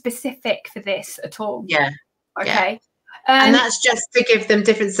anything specific for this at all. And that's just to give them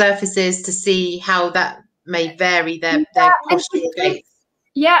different surfaces to see how that may vary their posture or gait.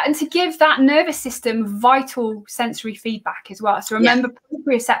 And to give that nervous system vital sensory feedback as well. So remember,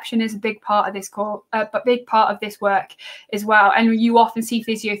 proprioception is a big part of this work as well. And you often see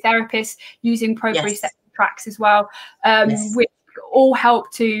physiotherapists using proprioception tracks as well, which all help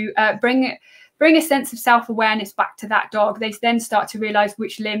to bring a sense of self-awareness back to that dog. They then start to realize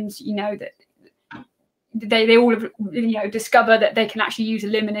which limbs, that they all discover that they can actually use a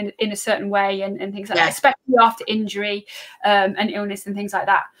limb in a certain way and things like that, especially after injury and illness and things like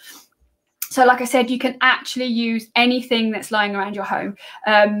that. So like I said, you can actually use anything that's lying around your home.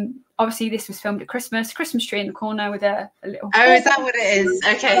 Obviously this was filmed at Christmas tree in the corner with a little is that what it is?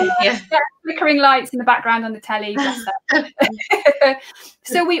 Okay. Flickering lights in the background on the telly.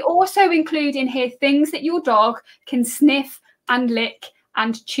 So we also include in here things that your dog can sniff and lick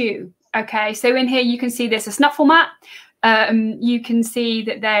and chew. Okay, so in here you can see there's a snuffle mat. You can see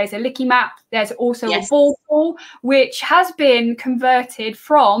that there's a licky mat. There's also a ball, which has been converted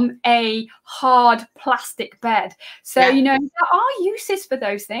from a hard plastic bed. So there are uses for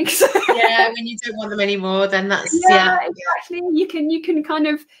those things. When you don't want them anymore, then that's exactly. You can kind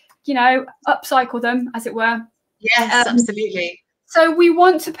of upcycle them, as it were. Yes, absolutely. So we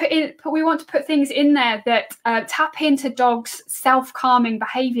want to put things in there that tap into dogs' self-calming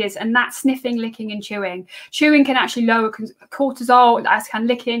behaviours, and that's sniffing, licking, and chewing. Chewing can actually lower cortisol, as can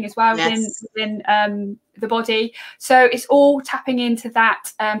licking as well within the body. So it's all tapping into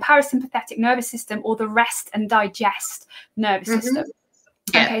that parasympathetic nervous system, or the rest and digest nervous system.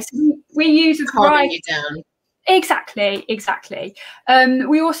 Okay, so we use a variety. Exactly.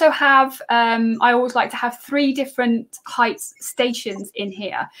 We also have, I always like to have 3 different heights stations in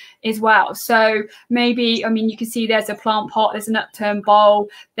here as well. So maybe, you can see there's a plant pot, there's an upturned bowl,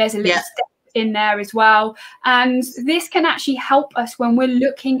 there's a little step in there as well. And this can actually help us when we're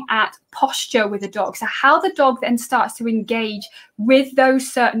looking at posture with a dog. So how the dog then starts to engage with those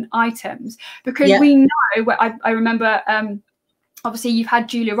certain items, because we know, I remember, obviously, you've had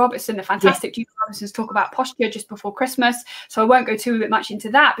Julia Robertson, the fantastic Julia Robertson's talk about posture just before Christmas. So I won't go too much into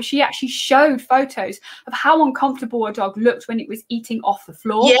that. But she actually showed photos of how uncomfortable a dog looked when it was eating off the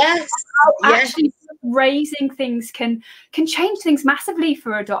floor. How actually raising things can change things massively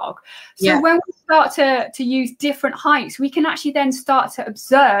for a dog. So when we start to use different heights, we can actually then start to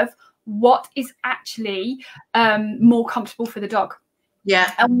observe what is actually more comfortable for the dog.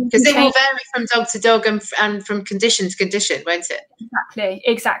 Yeah, because it will vary from dog to dog and from condition to condition, won't it?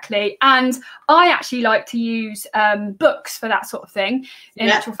 Exactly. And I actually like to use books for that sort of thing, in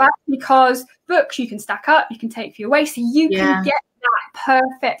actual fact, because books you can stack up, you can take for your waist, so you can get that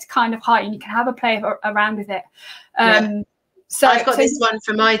perfect kind of height, and you can have a play around with it. So I've got this one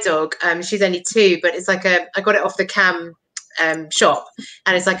for my dog. She's only 2, but it's like I got it off the Cam shop,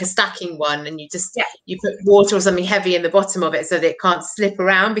 and it's like a stacking one, and you just you put water or something heavy in the bottom of it so that it can't slip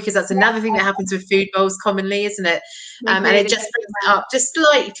around, because that's another thing that happens with food bowls commonly, isn't it? And it just brings it up just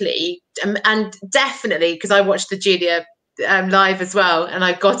slightly, and definitely, because I watched the Julia live as well, and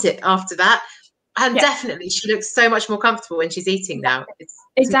I got it after that, and definitely she looks so much more comfortable when she's eating now.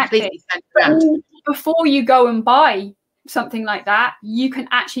 It's completely turned around. Before you go and buy something like that, you can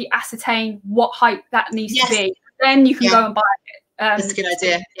actually ascertain what height that needs to be. Then you can go and buy it. That's a good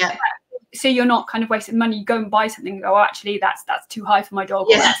idea. Yeah. So you're not kind of wasting money. You go and buy something and go, oh, actually, that's too high for my dog.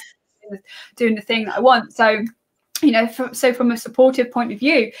 Or that's doing the thing that I want. So, you know, so from a supportive point of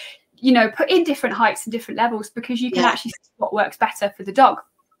view, you know, put in different heights and different levels, because you can actually see what works better for the dog.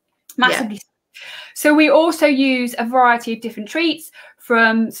 Massively. So we also use a variety of different treats,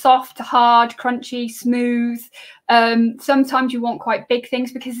 from soft to hard, crunchy, smooth. Sometimes you want quite big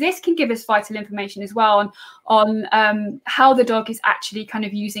things, because this can give us vital information as well on how the dog is actually kind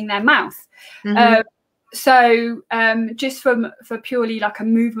of using their mouth. So just for purely like a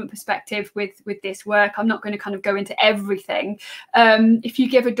movement perspective with this work, I'm not going to kind of go into everything. If you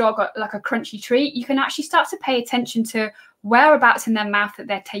give a dog like a crunchy treat, you can actually start to pay attention to whereabouts in their mouth that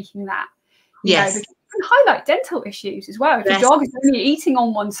they're taking that. Yes. You can highlight dental issues as well. If your dog is only eating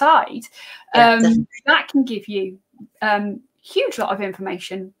on one side, that can give you huge lot of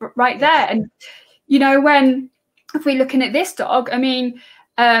information right there. And you know, if we're looking at this dog, I mean,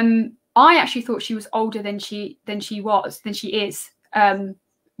 I actually thought she was older than she is. How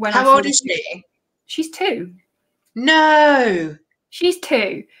old is she? She's 2. No, she's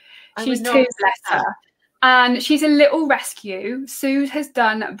 2. She's 2, bless her. And she's a little rescue. Sue has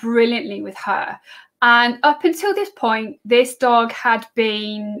done brilliantly with her. And up until this point, this dog had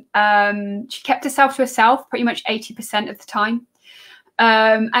been, she kept herself to herself pretty much 80% of the time.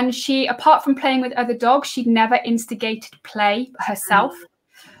 And she, apart from playing with other dogs, she'd never instigated play herself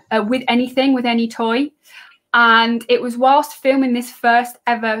with anything, with any toy. And it was whilst filming this first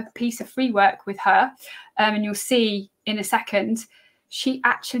ever piece of free work with her, and you'll see in a second, she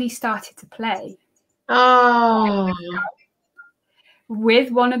actually started to play.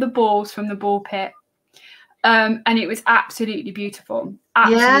 With one of the balls from the ball pit, and it was absolutely beautiful.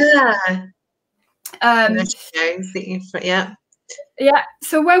 Absolutely.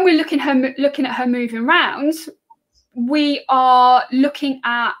 So when we're looking at her moving around, we are looking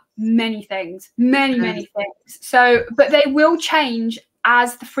at many things, many things. So, but they will change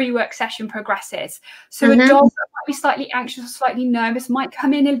as the free work session progresses. So a dog that might be slightly anxious or slightly nervous might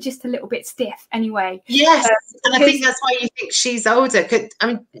come in just a little bit stiff anyway. Yes, and I think that's why you think she's older. I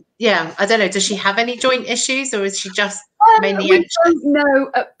mean, I don't know. Does she have any joint issues, or is she just mainly anxious? We don't know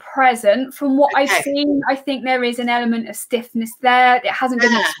at present. From what I've seen, I think there is an element of stiffness there. It hasn't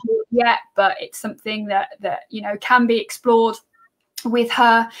been explored yet, but it's something that you know, can be explored with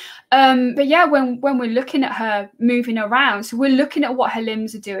her. But yeah, when we're looking at her moving around, so we're looking at what her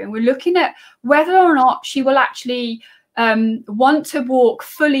limbs are doing, we're looking at whether or not she will actually want to walk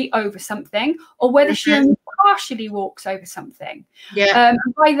fully over something, or whether she only partially walks over something. And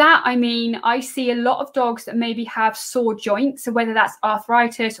by that I mean, I see a lot of dogs that maybe have sore joints, so whether that's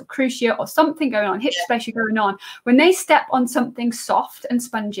arthritis or cruciate or something going on, hip dysplasia going on, when they step on something soft and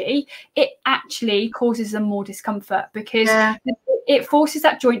spongy, it actually causes them more discomfort, because it forces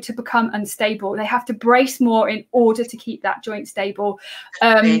that joint to become unstable. They have to brace more in order to keep that joint stable.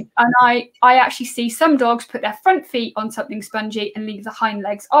 And I actually see some dogs put their front feet on something spongy and leave the hind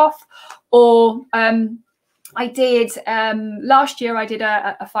legs off. Or I did last year, I did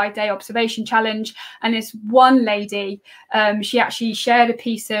a 5-day observation challenge, and this one lady, she actually shared a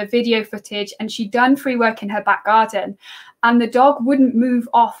piece of video footage, and she'd done free work in her back garden, and the dog wouldn't move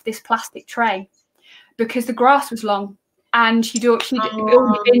off this plastic tray because the grass was long. And she'd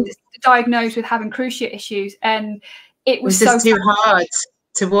already been diagnosed with having cruciate issues, and it was so too hard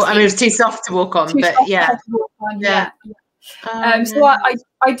to walk. I mean, it was too soft to walk on, but So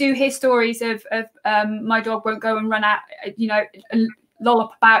I do hear stories of my dog won't go and run out, you know,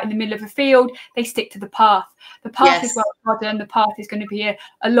 lollop about in the middle of a field. They stick to the path. The path is well trodden. The path is going to be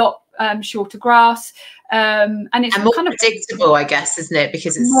a lot shorter grass, and it's more kind of predictable, I guess, isn't it?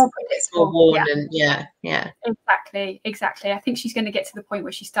 Because it's more worn and exactly. I think she's going to get to the point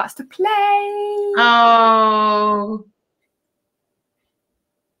where she starts to play. Oh,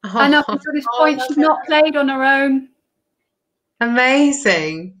 And up until this point, she's not played on her own.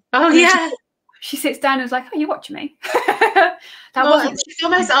 Amazing. Oh, yeah. She sits down and is like, "Oh, you watching me?" She's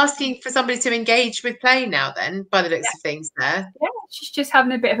almost asking for somebody to engage with play now then, by the looks of things there. Yeah, she's just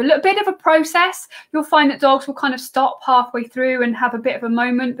having a little bit of a process. You'll find that dogs will kind of stop halfway through and have a bit of a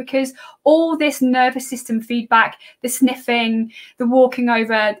moment, because all this nervous system feedback, the sniffing, the walking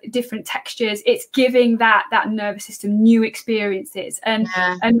over different textures, it's giving that nervous system new experiences. And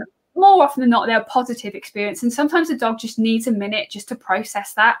more often than not, they're a positive experience. And sometimes the dog just needs a minute just to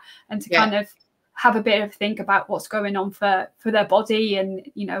process that and to kind of have a bit of think about what's going on for their body, and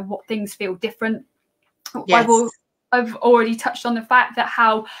what things feel different. I've already touched on the fact that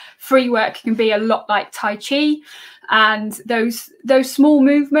how free work can be a lot like Tai Chi, and those small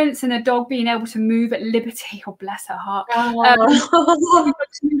movements and a dog being able to move at liberty. Oh, bless her heart.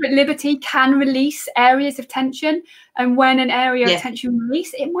 Move at liberty can release areas of tension, and when an area of tension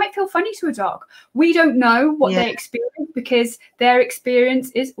release, it might feel funny to a dog. We don't know what they experience, because their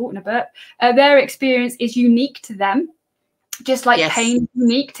experience is their experience is unique to them. Just like pain is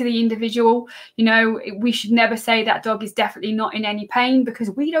unique to the individual. We should never say that dog is definitely not in any pain, because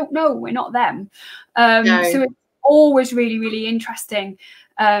we don't know. We're not them. So it's always really, really interesting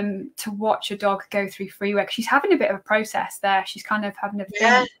to watch a dog go through free work. She's having a bit of a process there. She's kind of having a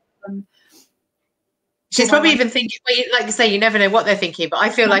think. She's probably even thinking, like you say, you never know what they're thinking, but I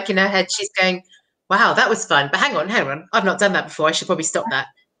feel like in her head she's going, wow, that was fun. But hang on. I've not done that before. I should probably stop that.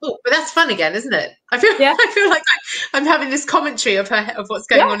 Oh, but that's fun again, isn't it? I feel like I'm having this commentary of what's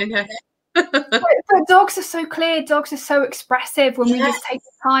going on in her head. but dogs are so clear. Dogs are so expressive when we just take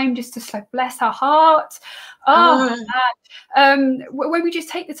the time just to bless her heart. When we just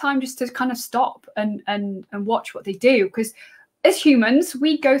take the time just to kind of stop and watch what they do, because as humans,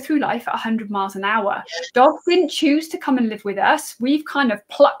 we go through life at 100 miles an hour. Dogs didn't choose to come and live with us. We've kind of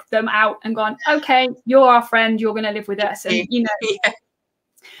plucked them out and gone, okay, you're our friend, you're going to live with us. And,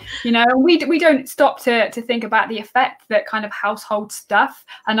 we don't stop to think about the effect that kind of household stuff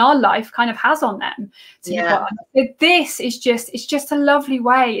and our life kind of has on them. So this is just a lovely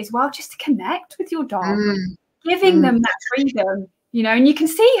way as well, just to connect with your dog, giving them that freedom. And you can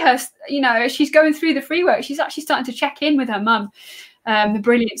see her, as she's going through the free work, she's actually starting to check in with her mum, the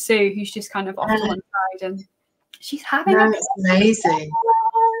brilliant Sue, who's just kind of off to one side, and she's having That's amazing.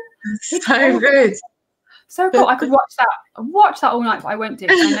 That's so good. So cool. I could watch that all night, but I won't do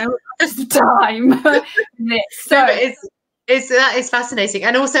it. I know it's the time. That is fascinating.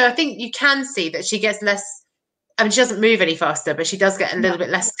 And also I think you can see that she gets less, she doesn't move any faster, but she does get a little bit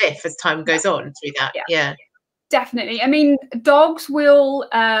less stiff as time goes on through that. Yeah. Definitely. I mean, dogs will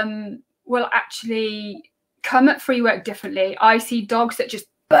actually come at free work differently. I see dogs that just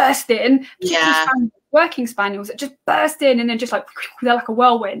burst in, working spaniels that just burst in and then just they're like a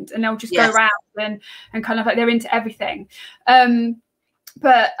whirlwind, and they'll just go around and kind of like they're into everything.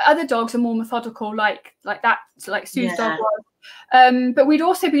 But other dogs are more methodical, like that, like Sue's dog was. But we'd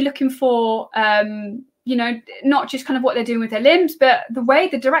also be looking for not just kind of what they're doing with their limbs, but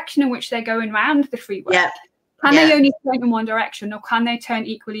the direction in which they're going around the free work. Can they only point in one direction, or can they turn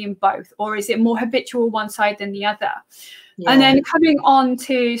equally in both? Or is it more habitual one side than the other? And then coming on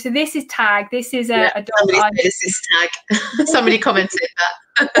to, so this is Tag. This is a dog. This is Tag. Somebody commented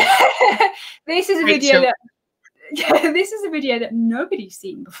that. This is a video that nobody's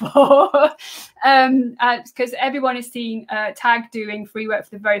seen before, because everyone has seen Tag doing free work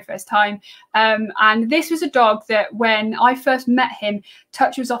for the very first time. And this was a dog that when I first met him,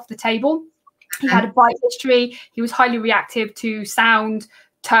 touch was off the table. He had a bite history. He was highly reactive to sound,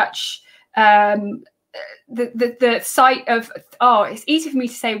 touch, the sight of, it's easy for me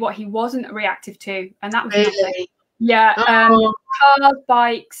to say what he wasn't reactive to, and that was nothing. Cars,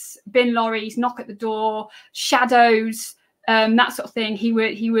 bikes, bin lorries, knock at the door, shadows, that sort of thing. He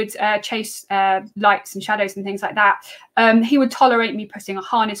would chase lights and shadows and things like that. He would tolerate me putting a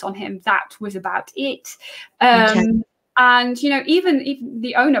harness on him. That was about it. And even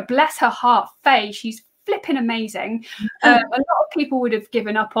the owner, bless her heart, Faye, she's flipping amazing. A lot of people would have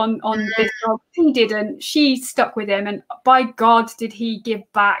given up on this dog. He didn't. She stuck with him, and by God, did he give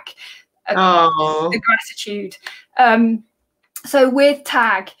back the gratitude. So with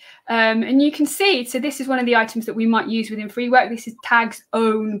Tag, and you can see, so this is one of the items that we might use within free work. This is Tag's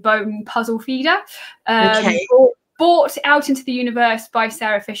own bone puzzle feeder. Bought out into the universe by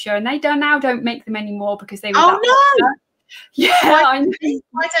Sarah Fisher, and they now don't make them anymore because they were popular. Why don't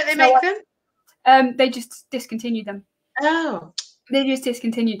they make them? They just discontinued them. They just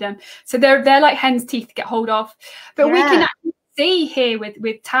discontinued them. So they're like hen's teeth to get hold of. But we can actually see here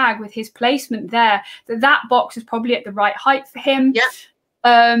with Tag, with his placement there, that box is probably at the right height for him.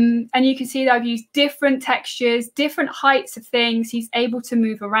 And you can see that I've used different textures, different heights of things. He's able to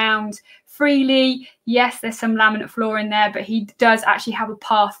move around freely. Yes, there's some laminate floor in there, but he does actually have a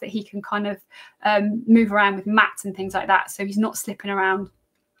path that he can kind of move around with mats and things like that. So he's not slipping around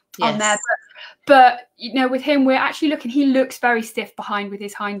on there. But you know, with him, we're actually looking, he looks very stiff behind with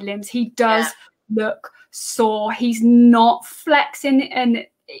his hind limbs. He does look sore. He's not flexing and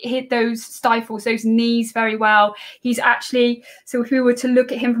hit those stifles, those knees very well. He's actually, so if we were to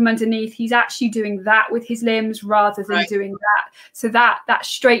look at him from underneath, he's actually doing that with his limbs rather than doing that. So that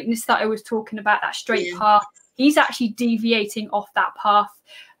straightness that I was talking about, that straight path, he's actually deviating off that path.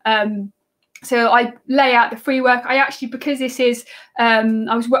 So I lay out the free work. I actually, because this is,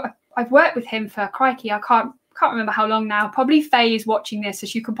 I've worked with him for, crikey, I can't remember how long now. Probably Faye is watching this, so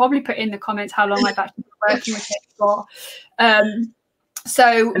she could probably put in the comments how long I've actually been working with him for.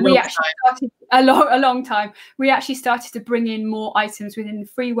 So we actually started a long time. We actually started to bring in more items within the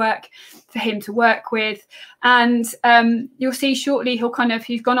free work for him to work with. And you'll see shortly,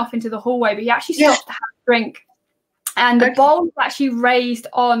 he's gone off into the hallway, but he actually stopped to have a drink. And the bowl is actually raised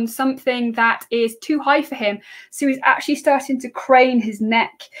on something that is too high for him. So he's actually starting to crane his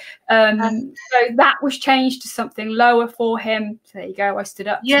neck. So that was changed to something lower for him. So there you go. I stood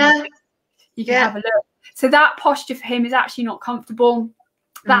up. Yeah. You can have a look. So that posture for him is actually not comfortable.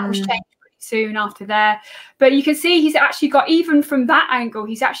 That was changed pretty soon after there. But you can see he's actually got, even from that angle,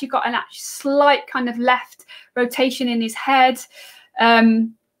 he's actually got a slight kind of left rotation in his head.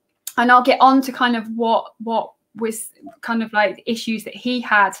 And I'll get on to kind of what was kind of like the issues that he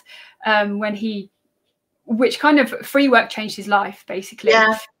had which kind of free work changed his life, basically.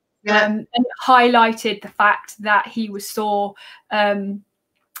 And highlighted the fact that he was sore.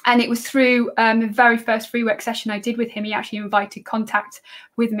 And it was through the very first free work session I did with him. He actually invited contact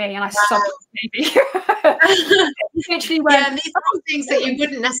with me, and I sobbed, maybe. Literally went, these are all things that you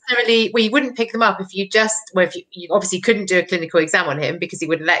wouldn't necessarily, well, you wouldn't pick them up if you you obviously couldn't do a clinical exam on him because he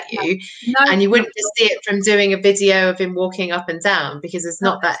wouldn't let you. And you wouldn't just see it from doing a video of him walking up and down, because there's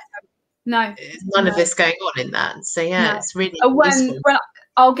not that. None of this going on in that. So it's really useful. When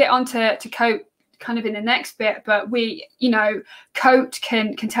I'll get on to Coat kind of in the next bit, but Coat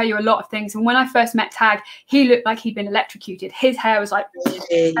can tell you a lot of things. And when I first met Tag, he looked like he'd been electrocuted. His hair was like,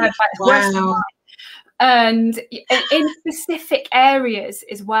 wow. And in specific areas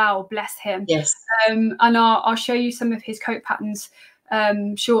as well, bless him. And I'll show you some of his coat patterns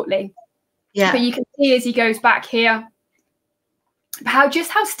shortly. But you can see as he goes back here how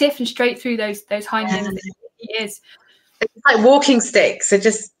stiff and straight through those hind limbs he is. It's like walking sticks. They're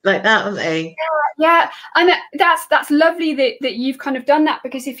just like that, aren't they? And that's lovely that you've kind of done that,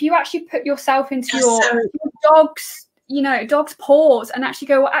 because if you actually put yourself into your dog's paws and actually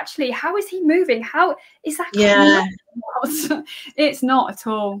go, well, actually, how is he moving? How is that? It's not at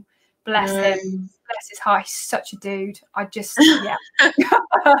all. Bless him. Bless his heart. He's such a dude. I just I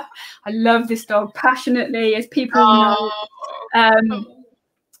love this dog passionately, as people know.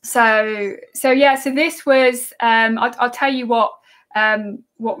 So this was I'll tell you what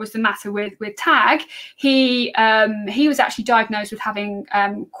was the matter with Tag. He was actually diagnosed with having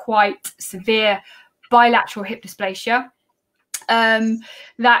quite severe bilateral hip dysplasia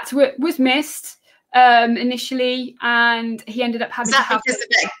that was missed initially, and he ended up having to have, because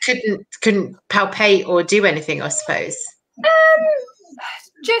couldn't palpate or do anything, I suppose.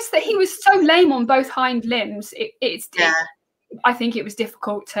 Just that he was so lame on both hind limbs. I think it was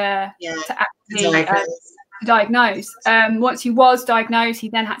difficult to actually diagnose. Once he was diagnosed, he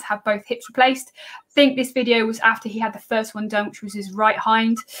then had to have both hips replaced. I think this video was after he had the first one done, which was his right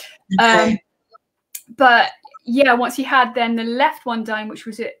hind. But once he had then the left one done, which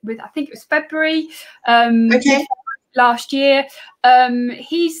was I think it was February last year,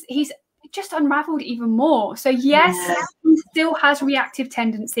 he's just unraveled even more. So yes, he still has reactive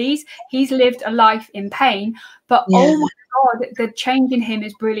tendencies. He's lived a life in pain, but oh my God, the change in him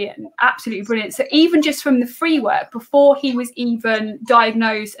is brilliant, absolutely brilliant. So even just from the free work, before he was even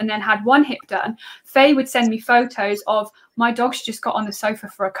diagnosed and then had one hip done, Faye would send me photos of, my dog's just got on the sofa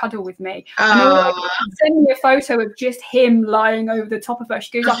for a cuddle with me. And send me a photo of just him lying over the top of her.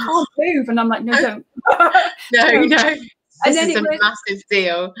 She goes, I can't move. And I'm like, no, don't. No. And then it was a massive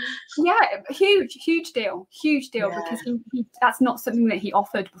deal. Huge deal, because he that's not something that he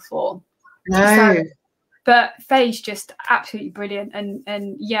offered before. But Faye's just absolutely brilliant, and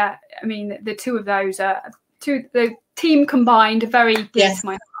I mean the two of those are the team combined, very dear to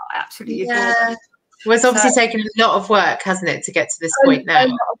my heart. Absolutely adorable. Well, it's obviously taken a lot of work, hasn't it, to get to this point now? A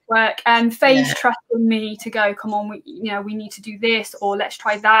lot of work, and Faye's trusting me to go. Come on, we need to do this, or let's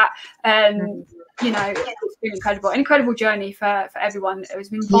try that. And been incredible. An incredible journey for everyone that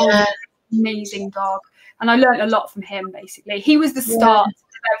was involved. Yeah. Amazing dog. And I learned a lot from him, basically. He was the start of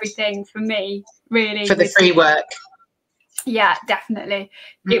everything for me, really. For the free work. Yeah, definitely.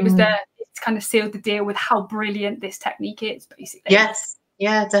 It's kind of sealed the deal with how brilliant this technique is, basically. Yes.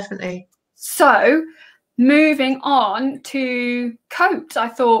 Yeah, definitely. So moving on to coat, I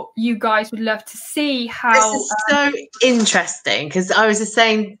thought you guys would love to see how this is so interesting, because I was just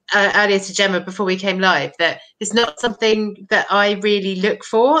saying earlier to Gemma before we came live that it's not something that I really look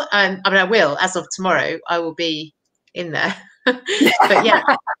for. I mean, I will, as of tomorrow, I will be in there. But yeah,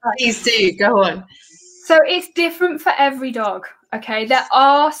 please do go on. So it's different for every dog. Okay, there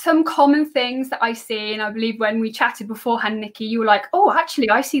are some common things that I see, and I believe when we chatted beforehand, Nikki, you were like, "Oh, actually,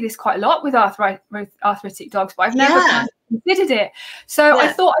 I see this quite a lot with arthritic dogs, but I've never kind of considered it." So I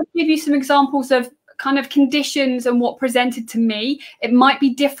thought I'd give you some examples of kind of conditions and what presented to me. It might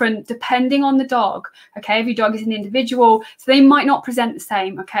be different depending on the dog. Okay, every dog is an individual, so they might not present the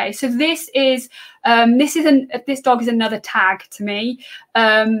same. Okay, so this dog is another tag to me.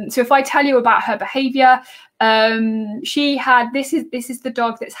 So if I tell you about her behavior, this is the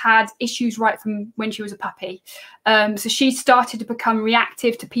dog that's had issues right from when she was a puppy. So she started to become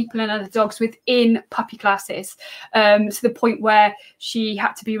reactive to people and other dogs within puppy classes, to the point where she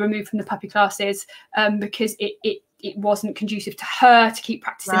had to be removed from the puppy classes because it wasn't conducive to her to keep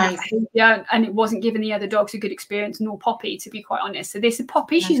practicing that behavior, and it wasn't giving the other dogs a good experience, nor Poppy, to be quite honest. So this is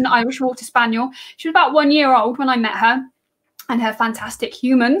Poppy. She's an Irish Water Spaniel. She was about 1 year old when I met her, and her fantastic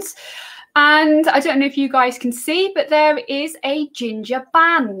humans. And I don't know if you guys can see, but there is a ginger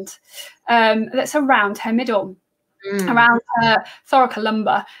band that's around her middle, around her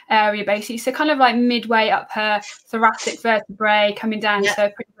thoracolumbar area, basically. So kind of like midway up her thoracic vertebrae, coming down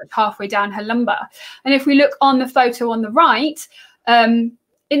to pretty much halfway down her lumbar. And if we look on the photo on the right,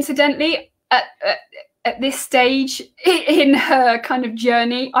 incidentally, at this stage in her kind of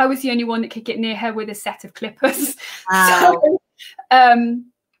journey, I was the only one that could get near her with a set of clippers. Wow. So,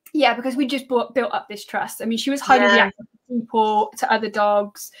 yeah, because we just built up this trust. I mean, she was highly reactive to people, to other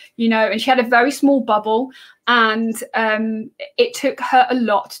dogs, you know, and she had a very small bubble, and it took her a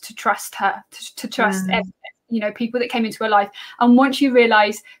lot to trust her, to trust you know, people that came into her life. And once you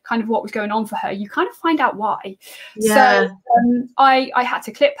realize kind of what was going on for her, you kind of find out why. So I had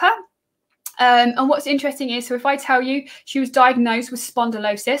to clip her. And what's interesting is, so if I tell you she was diagnosed with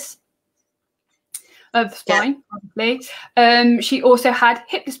spondylosis of the spine, probably. She also had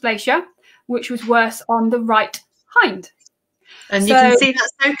hip dysplasia, which was worse on the right hind. And you can see that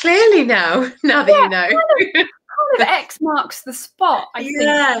so clearly now that you know. Kind of X marks the spot, I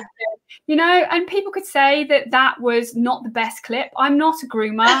think. You know, and people could say that was not the best clip. I'm not a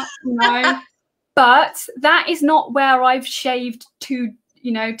groomer, you know, but that is not where I've shaved too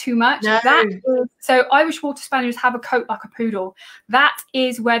much. So Irish Water Spaniels have a coat like a poodle. That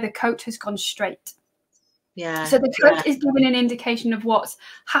is where the coat has gone straight. So the coat is giving an indication of what's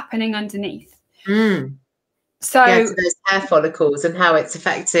happening underneath. So to those hair follicles and how it's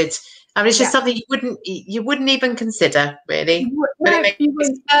affected. I mean, it's just something you wouldn't even consider, really. But it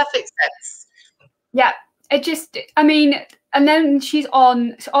makes perfect sense. Yeah, it just, I mean, and then she's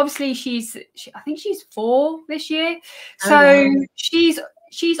on. So obviously, I think she's 4 this year. So she's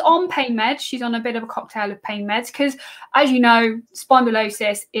on pain meds. She's on a bit of a cocktail of pain meds because, as you know,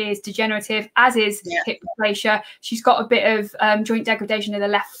 spondylosis is degenerative, as is hip dysplasia. She's got a bit of joint degradation in the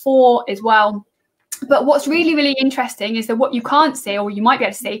left fore as well. But what's really, really interesting is that what you can't see, or you might be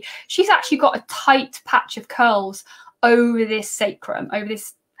able to see, she's actually got a tight patch of curls over this sacrum, over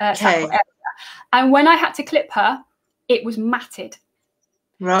this sacral area. And when I had to clip her, it was matted.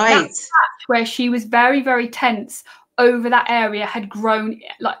 Right. That patch where she was very, very tense over that area had grown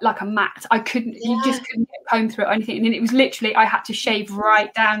like a mat. You just couldn't get a comb through it or anything. And then it was literally, I had to shave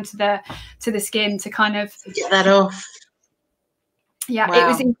right down to the skin to kind of get that off. Yeah, It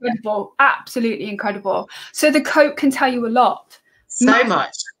was incredible. Absolutely incredible. So the coat can tell you a lot. So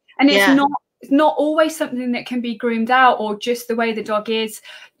much. And it's not always something that can be groomed out or just the way the dog is.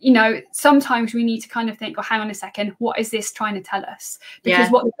 You know, sometimes we need to kind of think, oh, hang on a second, what is this trying to tell us? Because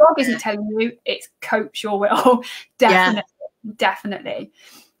what the dog isn't telling you, it's coats your will. Definitely.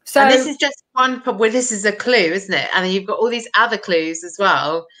 So and this is just one, well, this is a clue, isn't it? And then you've got all these other clues as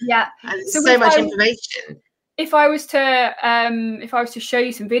well. Yeah. And so much information. If I was to show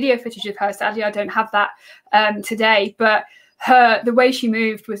you some video footage of her, sadly I don't have that today, but the way she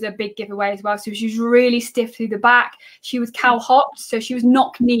moved was a big giveaway as well. So she was really stiff through the back. She was cow hopped, so she was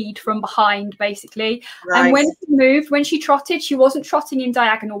knock-kneed from behind, basically. Right. And when she moved, when she trotted, she wasn't trotting in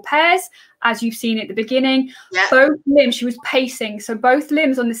diagonal pairs, as you've seen at the beginning. Yeah. Both limbs, she was pacing, so both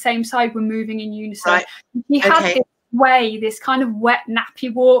limbs on the same side were moving in unison. Right. She had this way, this kind of wet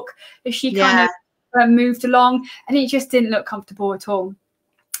nappy walk as she kind of moved along, and it just didn't look comfortable at all.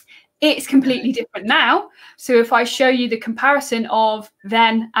 It's completely different now. So if I show you the comparison of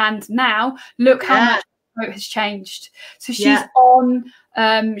then and now, look how much it has changed. So she's on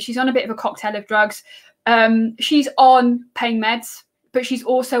a bit of a cocktail of drugs. She's on pain meds, but she's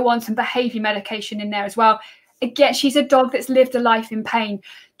also on some behavior medication in there as well. Again, she's a dog that's lived a life in pain.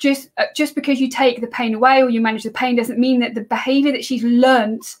 Just because you take the pain away or you manage the pain doesn't mean that the behavior that she's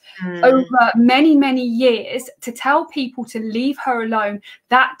learnt over many, many years to tell people to leave her alone,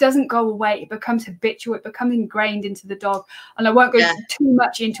 that doesn't go away. It becomes habitual. It becomes ingrained into the dog. And I won't go too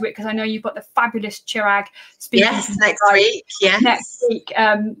much into it because I know you've got the fabulous Chirag speaking next week. Next week.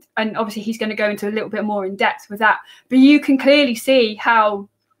 And obviously he's going to go into a little bit more in depth with that. But you can clearly see how,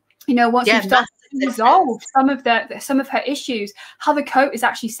 you know, once you've done resolve some of her issues, how the coat is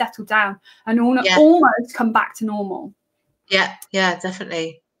actually settled down and almost come back to normal. Yeah,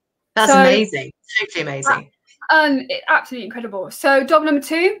 definitely. That's amazing. Totally amazing. Absolutely incredible. So dog number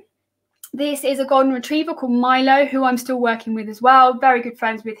 2, this is a golden retriever called Milo, who I'm still working with as well. Very good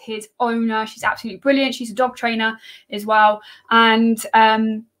friends with his owner. She's absolutely brilliant. She's a dog trainer as well. And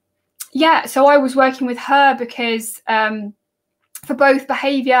so I was working with her because for both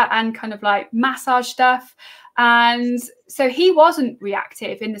behavior and kind of like massage stuff. And so he wasn't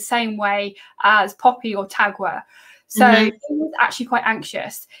reactive in the same way as Poppy or Tag were. So he was actually quite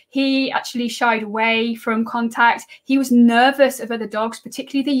anxious. He actually shied away from contact. He was nervous of other dogs,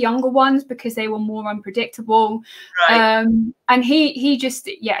 particularly the younger ones, because they were more unpredictable. Right. And he just,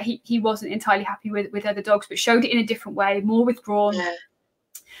 he wasn't entirely happy with other dogs, but showed it in a different way, more withdrawn. Yeah.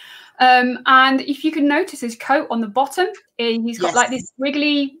 And if you can notice his coat on the bottom, he's got like this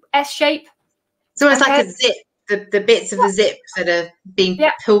wiggly S shape. It's almost like a zip, the bits of the zip that are being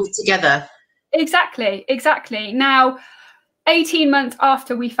pulled together. Exactly. Now, 18 months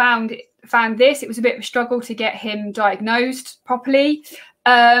after we found this, it was a bit of a struggle to get him diagnosed properly.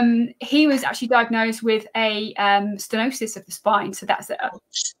 He was actually diagnosed with a stenosis of the spine. So that's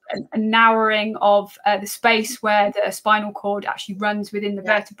a narrowing of the space where the spinal cord actually runs within the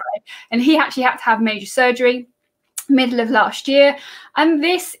vertebrae. And he actually had to have major surgery middle of last year. And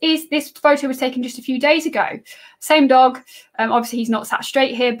this photo was taken just a few days ago. Same dog. Obviously, he's not sat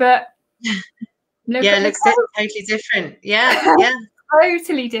straight here, but it looks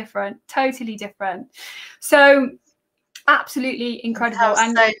totally different. Totally different. So absolutely incredible.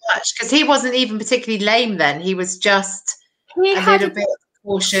 And so much, because he wasn't even particularly lame then. He was just a little bit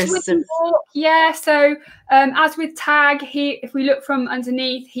cautious. So as with Tag, if we look from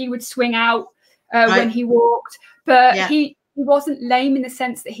underneath, he would swing out when he walked, but he wasn't lame in the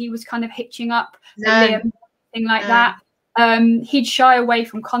sense that he was kind of hitching up a limb, thing like that. He'd shy away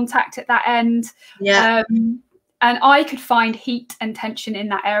from contact at that end. And I could find heat and tension in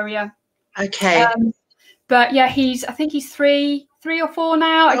that area. Okay. But I think he's three or 4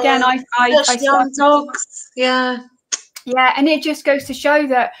 now. Again, I young dogs. Yeah, and it just goes to show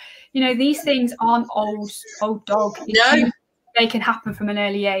that, you know, these things aren't old dog. They can happen from an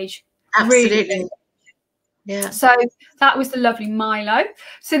early age. Absolutely. Really. Yeah. So that was the lovely Milo.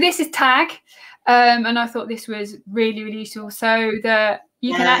 So this is Tag, and I thought this was really, really useful. So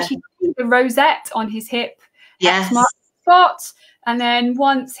you can actually see the rosette on his hip. Yes. Spot. And then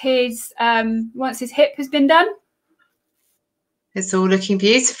once his hip has been done, it's all looking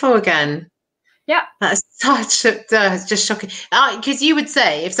beautiful again. Yeah, that's it's just shocking. Because you would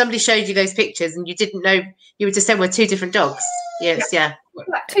say, if somebody showed you those pictures and you didn't know, you would just say, "We're 2 different dogs." Yes,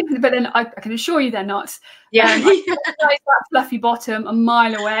 But then I can assure you they're not. That fluffy bottom a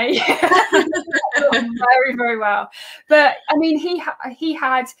mile away. Very, very well. But I mean, he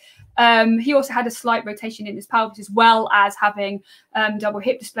also had a slight rotation in his pelvis, as well as having double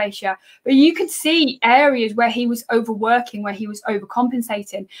hip dysplasia. But you could see areas where he was overworking, where he was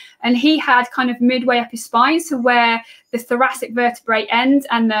overcompensating. And he had kind of midway up his spine, so where the thoracic vertebrae end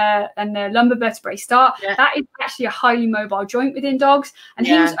and the lumbar vertebrae start, that is actually a highly mobile joint within dogs. And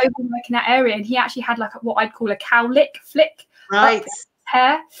he was overworking that area, and he actually had like what I'd call a cowlick flick up his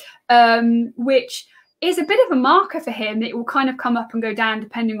hair, which is a bit of a marker for him. It will kind of come up and go down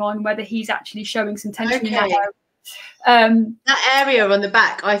depending on whether he's actually showing some tension in that area. That area on the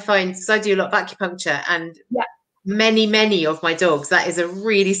back, I find, because I do a lot of acupuncture, and many of my dogs, that is a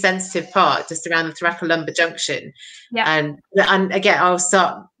really sensitive part, just around the thoracolumbar junction. Yeah. And again, I'll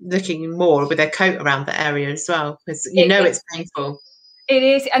start looking more with their coat around the area as well, because it's painful. It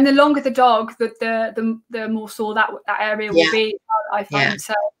is, and the longer the dog, the more sore that area will be, I find.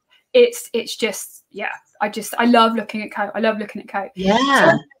 So it's just, I love looking at coat. I love looking at coat.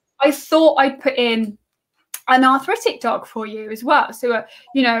 Yeah. So I thought I'd put in an arthritic dog for you as well. So,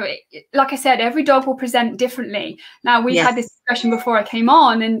 like I said, every dog will present differently. Now, we've had this discussion before I came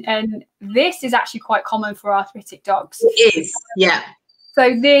on, and this is actually quite common for arthritic dogs. It is, yeah.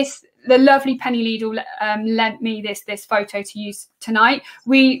 So the lovely Penny Liedl lent me this photo to use tonight.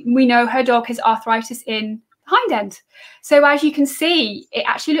 We know her dog has arthritis in the hind end. So as you can see, it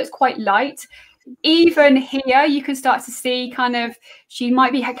actually looks quite light. Even here, you can start to see kind of, she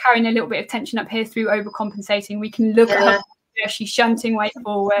might be carrying a little bit of tension up here through overcompensating. We can look at her. She's shunting weight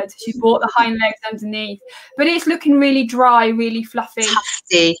forward. She's brought the hind legs underneath. But it's looking really dry, really fluffy.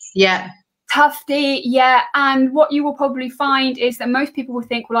 Tufty, yeah. Tufty, yeah. And what you will probably find is that most people will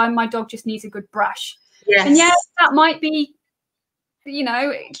think, well, my dog just needs a good brush. Yes. And yes, that might be,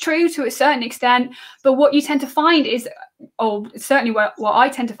 true to a certain extent. But what you tend to find is, certainly what I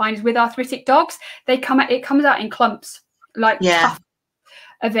tend to find is with arthritic dogs, it comes out in clumps, like tough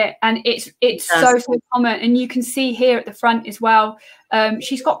of it. And it's so common. And you can see here at the front as well,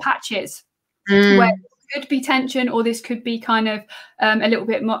 she's got patches where could be tension, or this could be kind of a little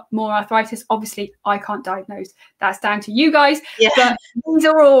bit more arthritis. Obviously, I can't diagnose. That's down to you guys. Yeah. But these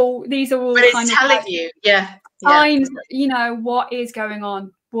are all. But it's kind telling of you, signs. What is going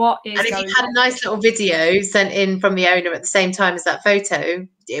on. And if you had a nice little video sent in from the owner at the same time as that photo,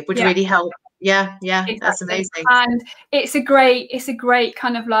 it would really help. Yeah, exactly. That's amazing. And it's a great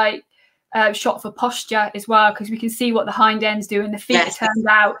kind of like shot for posture as well, because we can see what the hind ends do and the feet are turned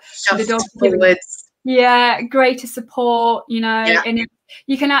out. The dog forwards. Greater support, and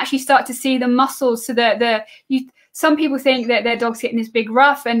you can actually start to see the muscles. So that some people think that their dog's getting this big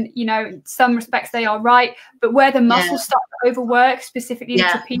rough, and in some respects they are right. But where the muscles start to overwork, specifically the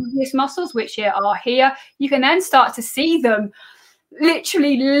trapezius muscles, which are here, you can then start to see them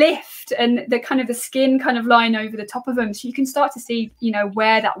literally lift, and the kind of the skin kind of line over the top of them. So you can start to see,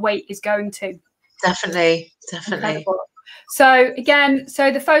 where that weight is going to. Definitely. Incredible. So again,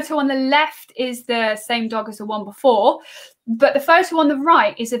 the photo on the left is the same dog as the one before, but the photo on the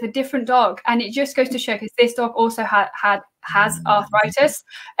right is of a different dog, and it just goes to show, because this dog also has arthritis,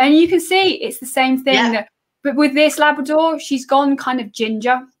 and you can see it's the same thing. But with this Labrador, she's gone kind of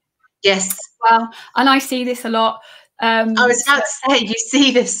ginger. Yes. Well, and I see this a lot. I was about to say, you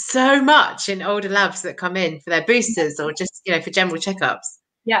see this so much in older labs that come in for their boosters, or just for general checkups.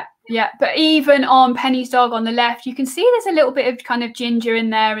 Yeah. But even on Penny's dog on the left, you can see there's a little bit of kind of ginger in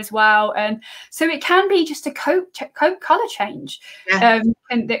there as well. And so it can be just a coat color change and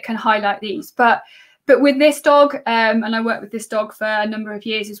that can highlight these. But with this dog, and I worked with this dog for a number of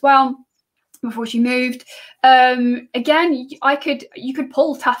years as well before she moved. Again, you could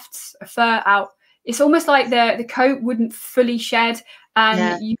pull tufts of fur out. It's almost like the coat wouldn't fully shed,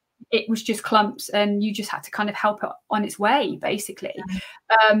 and it was just clumps, and you just had to kind of help it on its way, basically.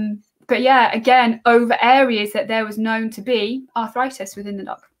 But again, over areas that there was known to be arthritis within the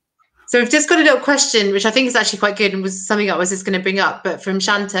dog. So we've just got a little question, which I think is actually quite good, and was something I was just going to bring up, but from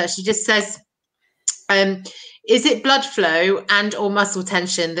Shanta. She just says, is it blood flow and or muscle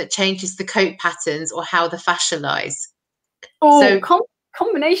tension that changes the coat patterns or how the fascia lies?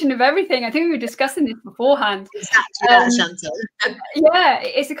 Combination of everything. I think we were discussing this beforehand. Exactly that, Shanta.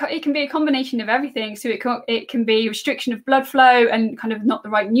 It can be a combination of everything. So it can be restriction of blood flow and kind of not the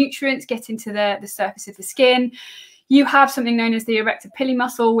right nutrients get into the surface of the skin. You have something known as the erector pili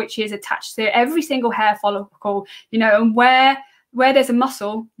muscle, which is attached to every single hair follicle. And where there's a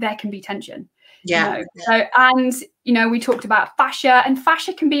muscle, there can be tension. So we talked about fascia, and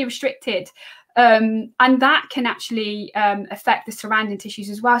fascia can be restricted. And that can actually affect the surrounding tissues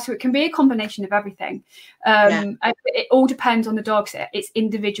as well. So it can be a combination of everything. It all depends on the dog. It's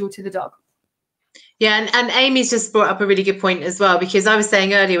individual to the dog. Yeah, and Amy's just brought up a really good point as well, because I was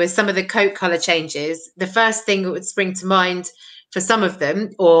saying earlier with some of the coat colour changes, the first thing that would spring to mind for some of them,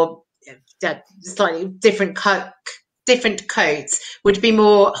 or slightly different coats, would be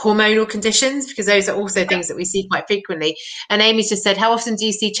more hormonal conditions, because those are also things that we see quite frequently. And Amy's just said, how often do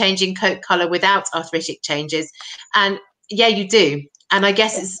you see changing coat colour without arthritic changes? And you do. And I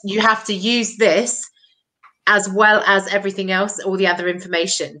guess you have to use this as well as everything else, all the other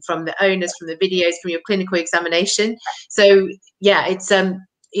information from the owners, from the videos, from your clinical examination. So it's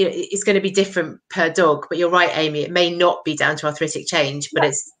going to be different per dog. But you're right, Amy, it may not be down to arthritic change, but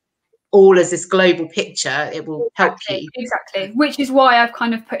it's all as this global picture, it will help you. Exactly, which is why I've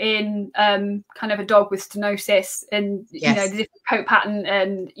kind of put in kind of a dog with stenosis and you know, the different coat pattern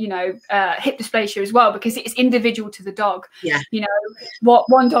and you know, hip dysplasia as well, because it's individual to the dog. You know, what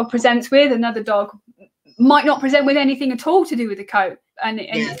one dog presents with, another dog might not present with anything at all to do with the coat. And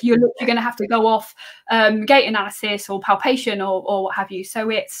if you're going to have to go off gait analysis or palpation or what have you. So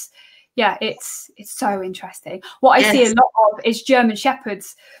it's so interesting. What I see a lot of is German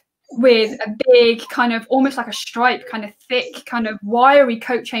Shepherds with a big kind of almost like a stripe, kind of thick, kind of wiry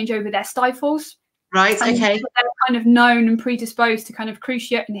coat change over their stifles. Right. And okay. they're kind of known and predisposed to kind of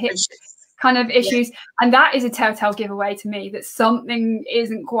cruciate and hip kind of issues. And that is a telltale giveaway to me that something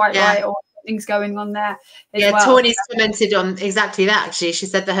isn't quite right or things going on there as well. Tawny's commented on exactly that actually. She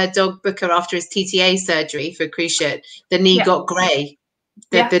said that her dog Booker, after his TTA surgery for cruciate, the knee got grey.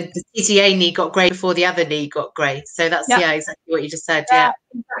 The TTA knee got grey before the other knee got grey. So that's exactly what you just said.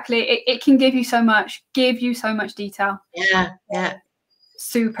 Exactly. It can give you so much detail.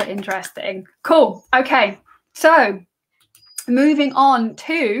 Super interesting. Cool. Okay, so moving on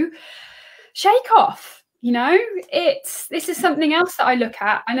to shake off. You know, this is something else that I look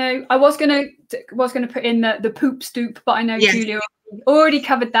at. I know I was gonna put in the poop stoop, but I know Julia already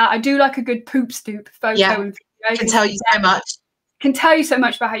covered that. I do like a good poop stoop photo and video. Can tell you so much. Can tell you so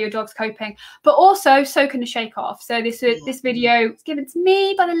much about how your dog's coping, but also so can the shake off. So this video was given to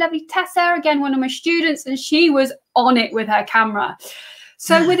me by the lovely Tessa, again one of my students, and she was on it with her camera.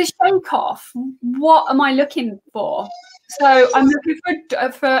 So with a shake off, what am I looking for? So I'm looking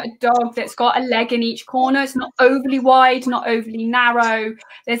for a dog that's got a leg in each corner. It's not overly wide, not overly narrow.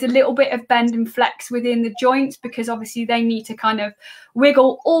 There's a little bit of bend and flex within the joints because obviously they need to kind of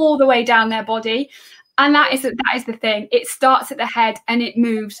wiggle all the way down their body. And that is the thing. It starts at the head and it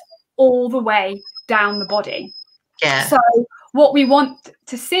moves all the way down the body. So what we want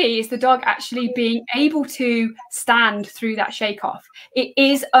to see is the dog actually being able to stand through that shake off. It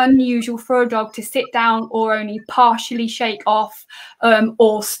is unusual for a dog to sit down or only partially shake off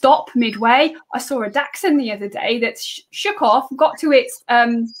or stop midway. I saw a Dachshund the other day that shook off, got to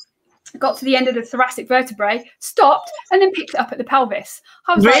the end of the thoracic vertebrae, stopped, and then picked it up at the pelvis.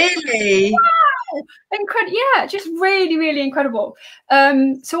 I was really? Like, wow, incredible! Yeah, just really, really incredible.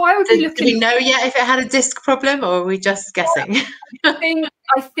 So I would be looking. Do we know yet if it had a disc problem, or are we just guessing? I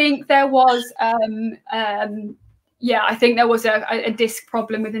think there was. I think there was a disc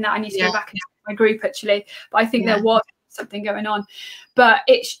problem within that. I need to go back into my group actually, but I think there was something going on. But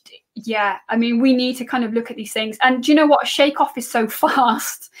it's. Yeah, I mean, we need to kind of look at these things. And do you know what? A shake off is so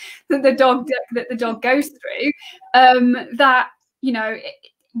fast that the dog goes through that, you know,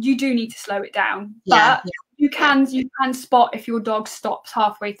 you do need to slow it down. But you can spot if your dog stops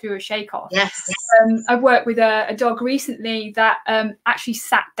halfway through a shake off. I've worked with a dog recently that actually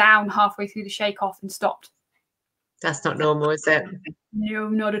sat down halfway through the shake off and stopped. That's not normal, is it? No,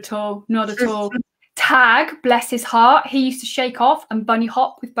 not at all. Not at all. Tag, bless his heart, he used to shake off and bunny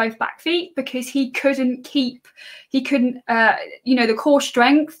hop with both back feet because he couldn't the core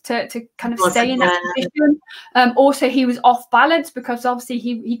strength to kind of stay in that position. Also he was off balance because obviously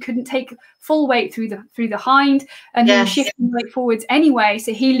he couldn't take full weight through the hind, and he was shifting weight forwards anyway,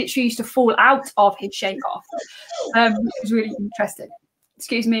 so he literally used to fall out of his shake off, which was really interesting,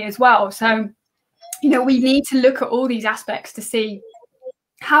 excuse me, as well. So, you know, we need to look at all these aspects to see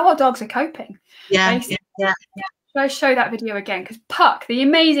how our dogs are coping. Should I show that video again? Because Puck, the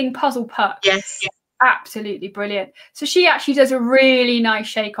amazing puzzle Puck, absolutely brilliant. So she actually does a really nice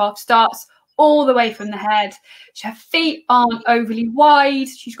shake off, starts all the way from the head. Her feet aren't overly wide.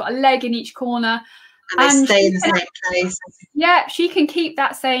 She's got a leg in each corner. And they stay in the same place. Yeah, she can keep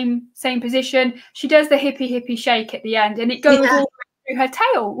that same position. She does the hippie shake at the end, and it goes all the way through her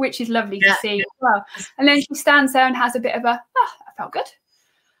tail, which is lovely to see as well. And then she stands there and has a bit of a, I felt good.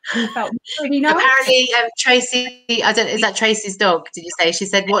 I felt really nice. Apparently, Tracy, is that Tracy's dog? Did you say? She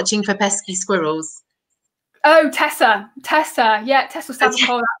said watching for pesky squirrels. Oh, Tessa, yeah, Tessa Savicol, that's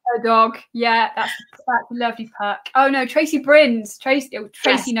her dog. Yeah, that's a lovely Puck. Oh no, Tracy Brins. Tracy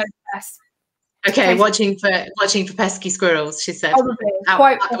knows best. Okay, watching for pesky squirrels, she said. Probably.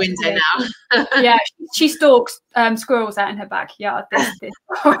 Out the window now. Yeah, she stalks squirrels out in her backyard. This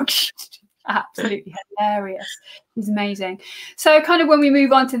dog. Absolutely hilarious. He's amazing. So kind of when we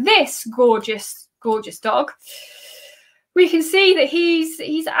move on to this gorgeous dog, we can see that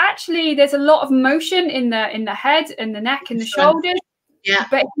he's actually, there's a lot of motion in the head and the neck and the shoulders,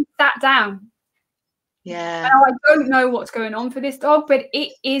 but he sat down. Yeah. Now, I don't know what's going on for this dog, but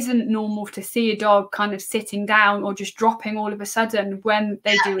it isn't normal to see a dog kind of sitting down or just dropping all of a sudden when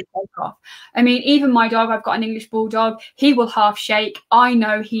they do a shake off. I mean, even my dog, I've got an English bulldog, he will half shake. I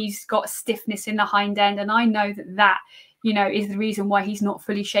know he's got stiffness in the hind end, and I know that, you know, is the reason why he's not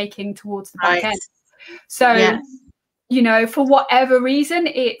fully shaking towards the back end. So, you know, for whatever reason,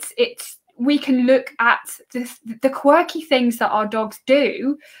 we can look at the quirky things that our dogs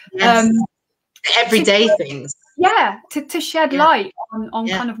do. Everyday things. Yeah, to shed light on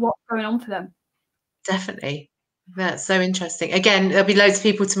kind of what's going on for them. Definitely. That's so interesting. Again, there'll be loads of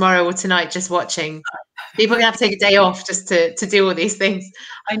people tomorrow or tonight just watching. People are going to have to take a day off just to do all these things.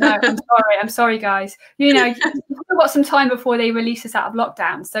 I know. I'm sorry, guys. You know, you've got some time before they release us out of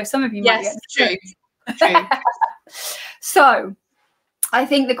lockdown. So some of you might get true. So I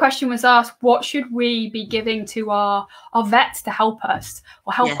think the question was asked, what should we be giving to our vets to help us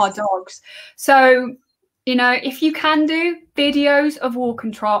or help our dogs? So, you know, if you can do videos of walk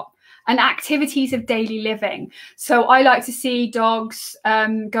and trot and activities of daily living. So I like to see dogs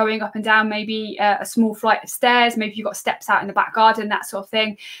going up and down maybe a small flight of stairs. Maybe you've got steps out in the back garden, that sort of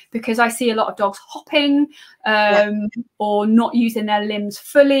thing, because I see a lot of dogs hopping or not using their limbs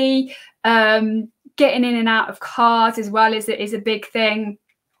fully. Getting in and out of cars as well is a big thing.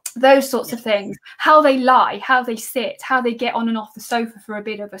 Those sorts of things. How they lie, how they sit, how they get on and off the sofa for a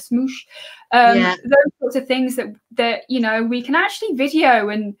bit of a smoosh. Those sorts of things that you know, we can actually video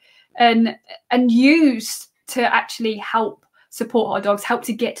and use to actually help support our dogs, help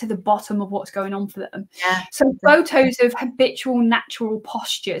to get to the bottom of what's going on for them. So photos of habitual natural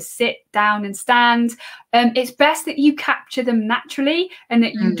postures, sit down and stand. It's best that you capture them naturally and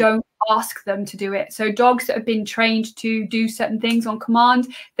that you don't ask them to do it. So dogs that have been trained to do certain things on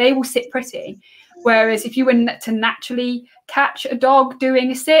command, they will sit pretty. Whereas if you were to naturally catch a dog doing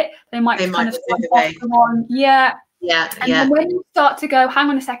a sit, they might kind of come on. And then when you start to go, hang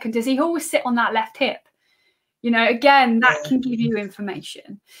on a second, does he always sit on that left hip? You know, again, that can give you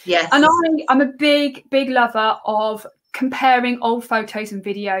information. And I'm a big lover of comparing old photos and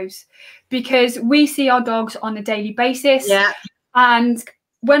videos, because we see our dogs on a daily basis. And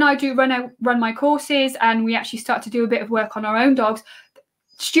when I do run my courses and we actually start to do a bit of work on our own dogs,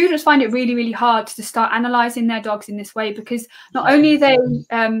 students find it really hard to start analysing their dogs in this way, because not only are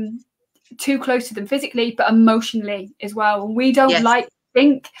they too close to them physically, but emotionally as well. And we don't like to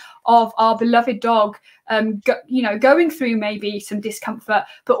think of our beloved dog you know, going through maybe some discomfort,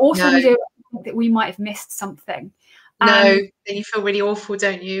 but also we don't think that we might have missed something. Then you feel really awful,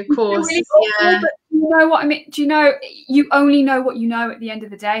 don't you? Of course. Really awful, but you know what I mean? Do you know, you only know what you know at the end of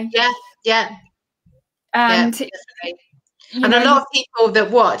the day? And definitely. And a lot of people that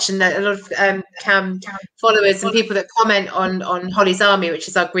watch, and a lot of Cam followers and people that comment on Holly's Army, which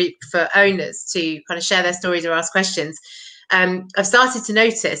is our group for owners to kind of share their stories or ask questions, I've started to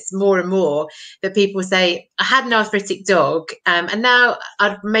notice more and more that people say, I had an arthritic dog and now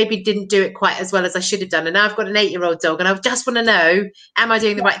I maybe didn't do it quite as well as I should have done. And now I've got an 8-year-old dog and I just want to know, am I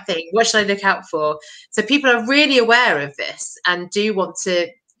doing the right thing? What should I look out for? So people are really aware of this and do want to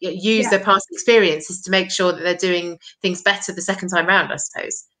use their past experiences to make sure that they're doing things better the second time round, I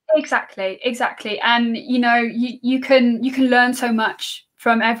suppose. Exactly. And, you know, you can learn so much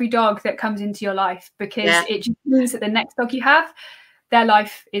from every dog that comes into your life, because it just means that the next dog you have, their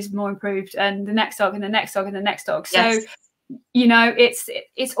life is more improved, and the next dog and the next dog and the next dog. So, you know, it's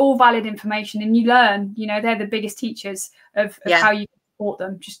all valid information, and you learn, you know, they're the biggest teachers of how you support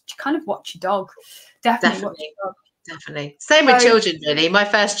them. Just kind of watch your dog. Definitely watch your dog. Definitely. Same with children, really. My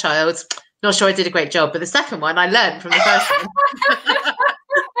first child, not sure I did a great job, but the second one I learned from the first one.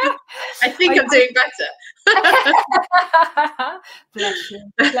 I think I'm doing better. Bless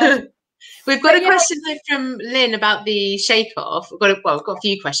you. We've got a question here from Lynn about the shake off. We've got a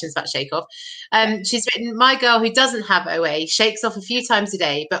few questions about shake off. She's written, my girl who doesn't have OA shakes off a few times a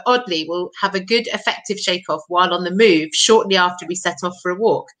day, but oddly will have a good effective shake off while on the move shortly after we set off for a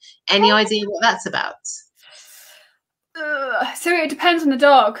walk. Any idea what that's about? So it depends on the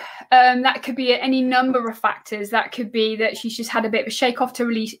dog. That could be any number of factors. That could be that she's just had a bit of a shake off to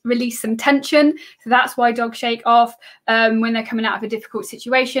release some tension. So that's why dogs shake off when they're coming out of a difficult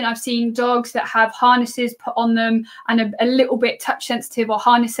situation. I've seen dogs that have harnesses put on them and a little bit touch sensitive or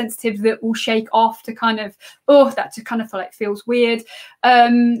harness sensitive that will shake off to kind of, that just kind of feel like feels weird.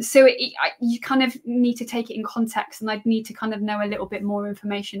 So you kind of need to take it in context, and I'd need to kind of know a little bit more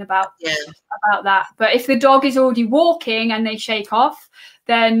information about that. But if the dog is already walking and they shake off,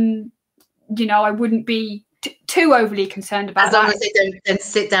 then, you know, I wouldn't be too overly concerned about that. As long as they don't then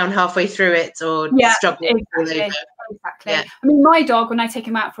sit down halfway through it or struggle all over. Exactly. Yeah. I mean, my dog, when I take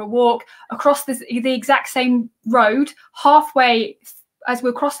him out for a walk across the exact same road, halfway as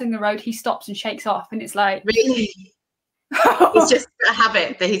we're crossing the road, he stops and shakes off, and it's like, really. It's just a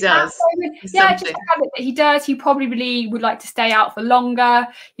habit that he does. Yeah, just a habit that he does. He probably would like to stay out for longer.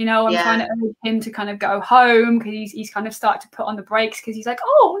 You know, I'm trying to urge him to kind of go home because he's kind of started to put on the brakes because he's like,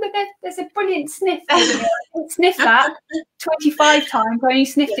 oh, look, there's a brilliant sniff. I sniffed that 25 times. I only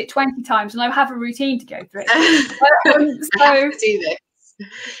sniffed it 20 times, and I have a routine to go through. So, I have to do this.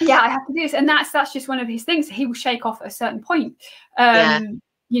 Yeah, I have to do this, and that's just one of his things. He will shake off at a certain point.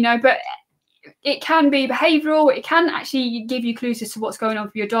 You know, but it can be behavioral. It can actually give you clues as to what's going on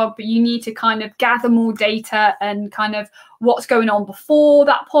for your dog, but you need to kind of gather more data and kind of what's going on before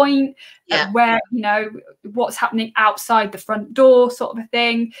that point, where, you know, what's happening outside the front door, sort of a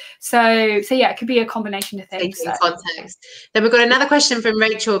thing. So yeah, it could be a combination of things. Context. Then we've got another question from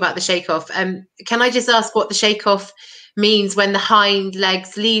Rachel about the shake off. Can I just ask what the shake off means when the hind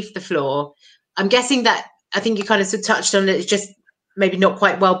legs leave the floor? I'm guessing that, I think you kind of touched on it, it's just maybe not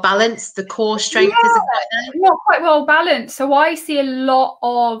quite well balanced. The core strength isn't quite there. Not quite well balanced. So I see a lot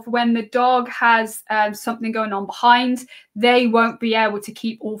of when the dog has something going on behind, they won't be able to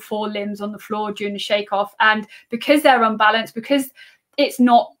keep all 4 limbs on the floor during the shake off. And because they're unbalanced, because it's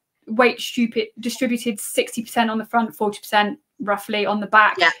not weight distributed 60% on the front, 40% roughly on the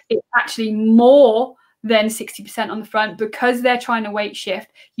back, it's actually more than 60% on the front, because they're trying to weight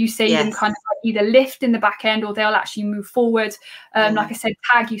shift. You see them kind of either lift in the back end or they'll actually move forward. Like I said,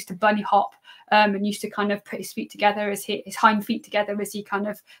 Tag used to bunny hop and used to kind of put his feet together, his hind feet together, as he kind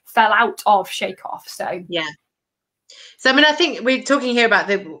of fell out of shake off. So so I mean, I think we're talking here about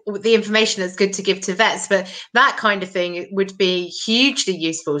the information that's good to give to vets, but that kind of thing would be hugely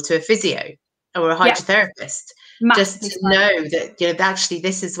useful to a physio or a hydrotherapist. Just to know that, you know, actually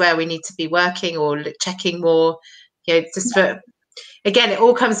this is where we need to be working or checking more, you know, just for, again, it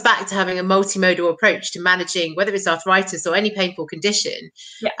all comes back to having a multimodal approach to managing, whether it's arthritis or any painful condition,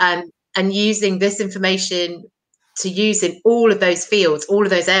 and using this information to use in all of those fields, all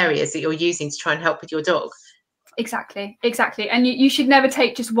of those areas that you're using to try and help with your dog. Exactly. And you should never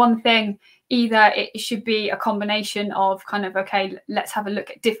take just one thing either. It should be a combination of kind of, okay, let's have a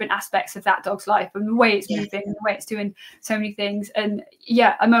look at different aspects of that dog's life and the way it's moving and the way it's doing so many things. And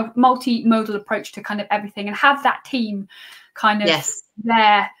a multimodal approach to kind of everything, and have that team kind of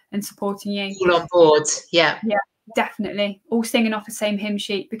there and supporting you. All on board. Yeah, definitely. All singing off the same hymn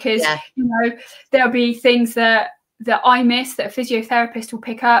sheet, because, you know, there'll be things that I miss that a physiotherapist will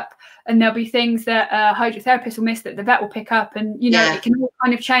pick up, and there'll be things that a hydrotherapist will miss that the vet will pick up, and, you know, it can all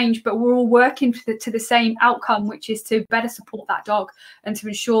kind of change, but we're all working to the same outcome, which is to better support that dog and to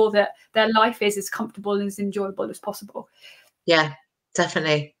ensure that their life is as comfortable and as enjoyable as possible. Yeah,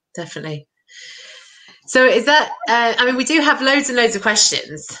 definitely. So is that, I mean, we do have loads and loads of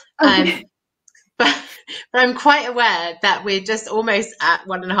questions, but I'm quite aware that we're just almost at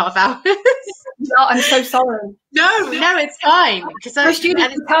 1.5 hours. No, I'm so sorry. No, it's fine. Because my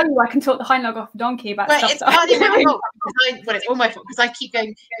students will tell you I can talk the hind leg off a donkey about stuff. It's partly my fault. It's all my fault, because I keep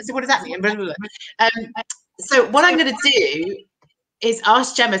going, so what does that mean? So what I'm going to do is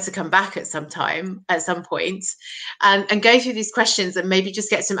ask Gemma to come back at some point, and go through these questions, and maybe just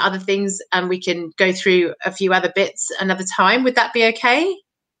get some other things, and we can go through a few other bits another time. Would that be okay?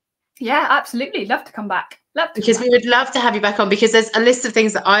 Yeah, absolutely. Love to come back. Because we would love to have you back on, because there's a list of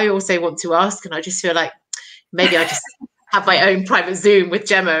things that I also want to ask, and I just feel like maybe I just have my own private Zoom with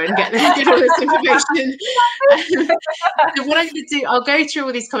Gemma and get all this information. So what I'm going to do, I'll go through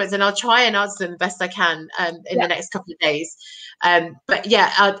all these comments and I'll try and answer them the best I can in the next couple of days. But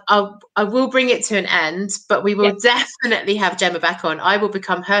yeah, I will bring it to an end, but we will definitely have Gemma back on. I will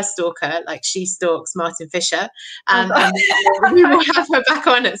become her stalker, like she stalks Martin Fisher, and we will have her back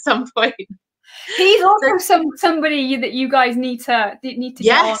on at some point. He's also somebody that you guys need to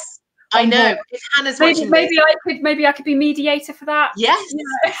get on. I know. If Hannah's watching maybe I could be mediator for that. Yes,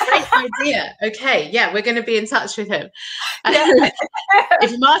 great idea. Okay, yeah, we're going to be in touch with him.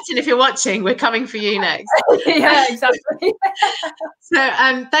 If you're watching, we're coming for you next. Yeah, exactly. So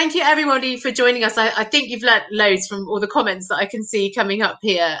thank you everybody for joining us. I think you've learnt loads from all the comments that I can see coming up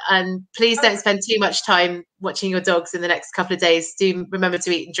here, and please don't spend too much time watching your dogs in the next couple of days. Do remember to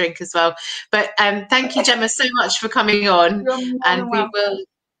eat and drink as well. But thank you, Gemma, so much for coming on, and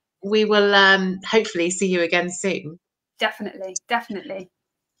we will hopefully see you again soon. Definitely.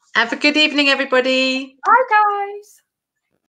 Have a good evening, everybody. Bye, guys.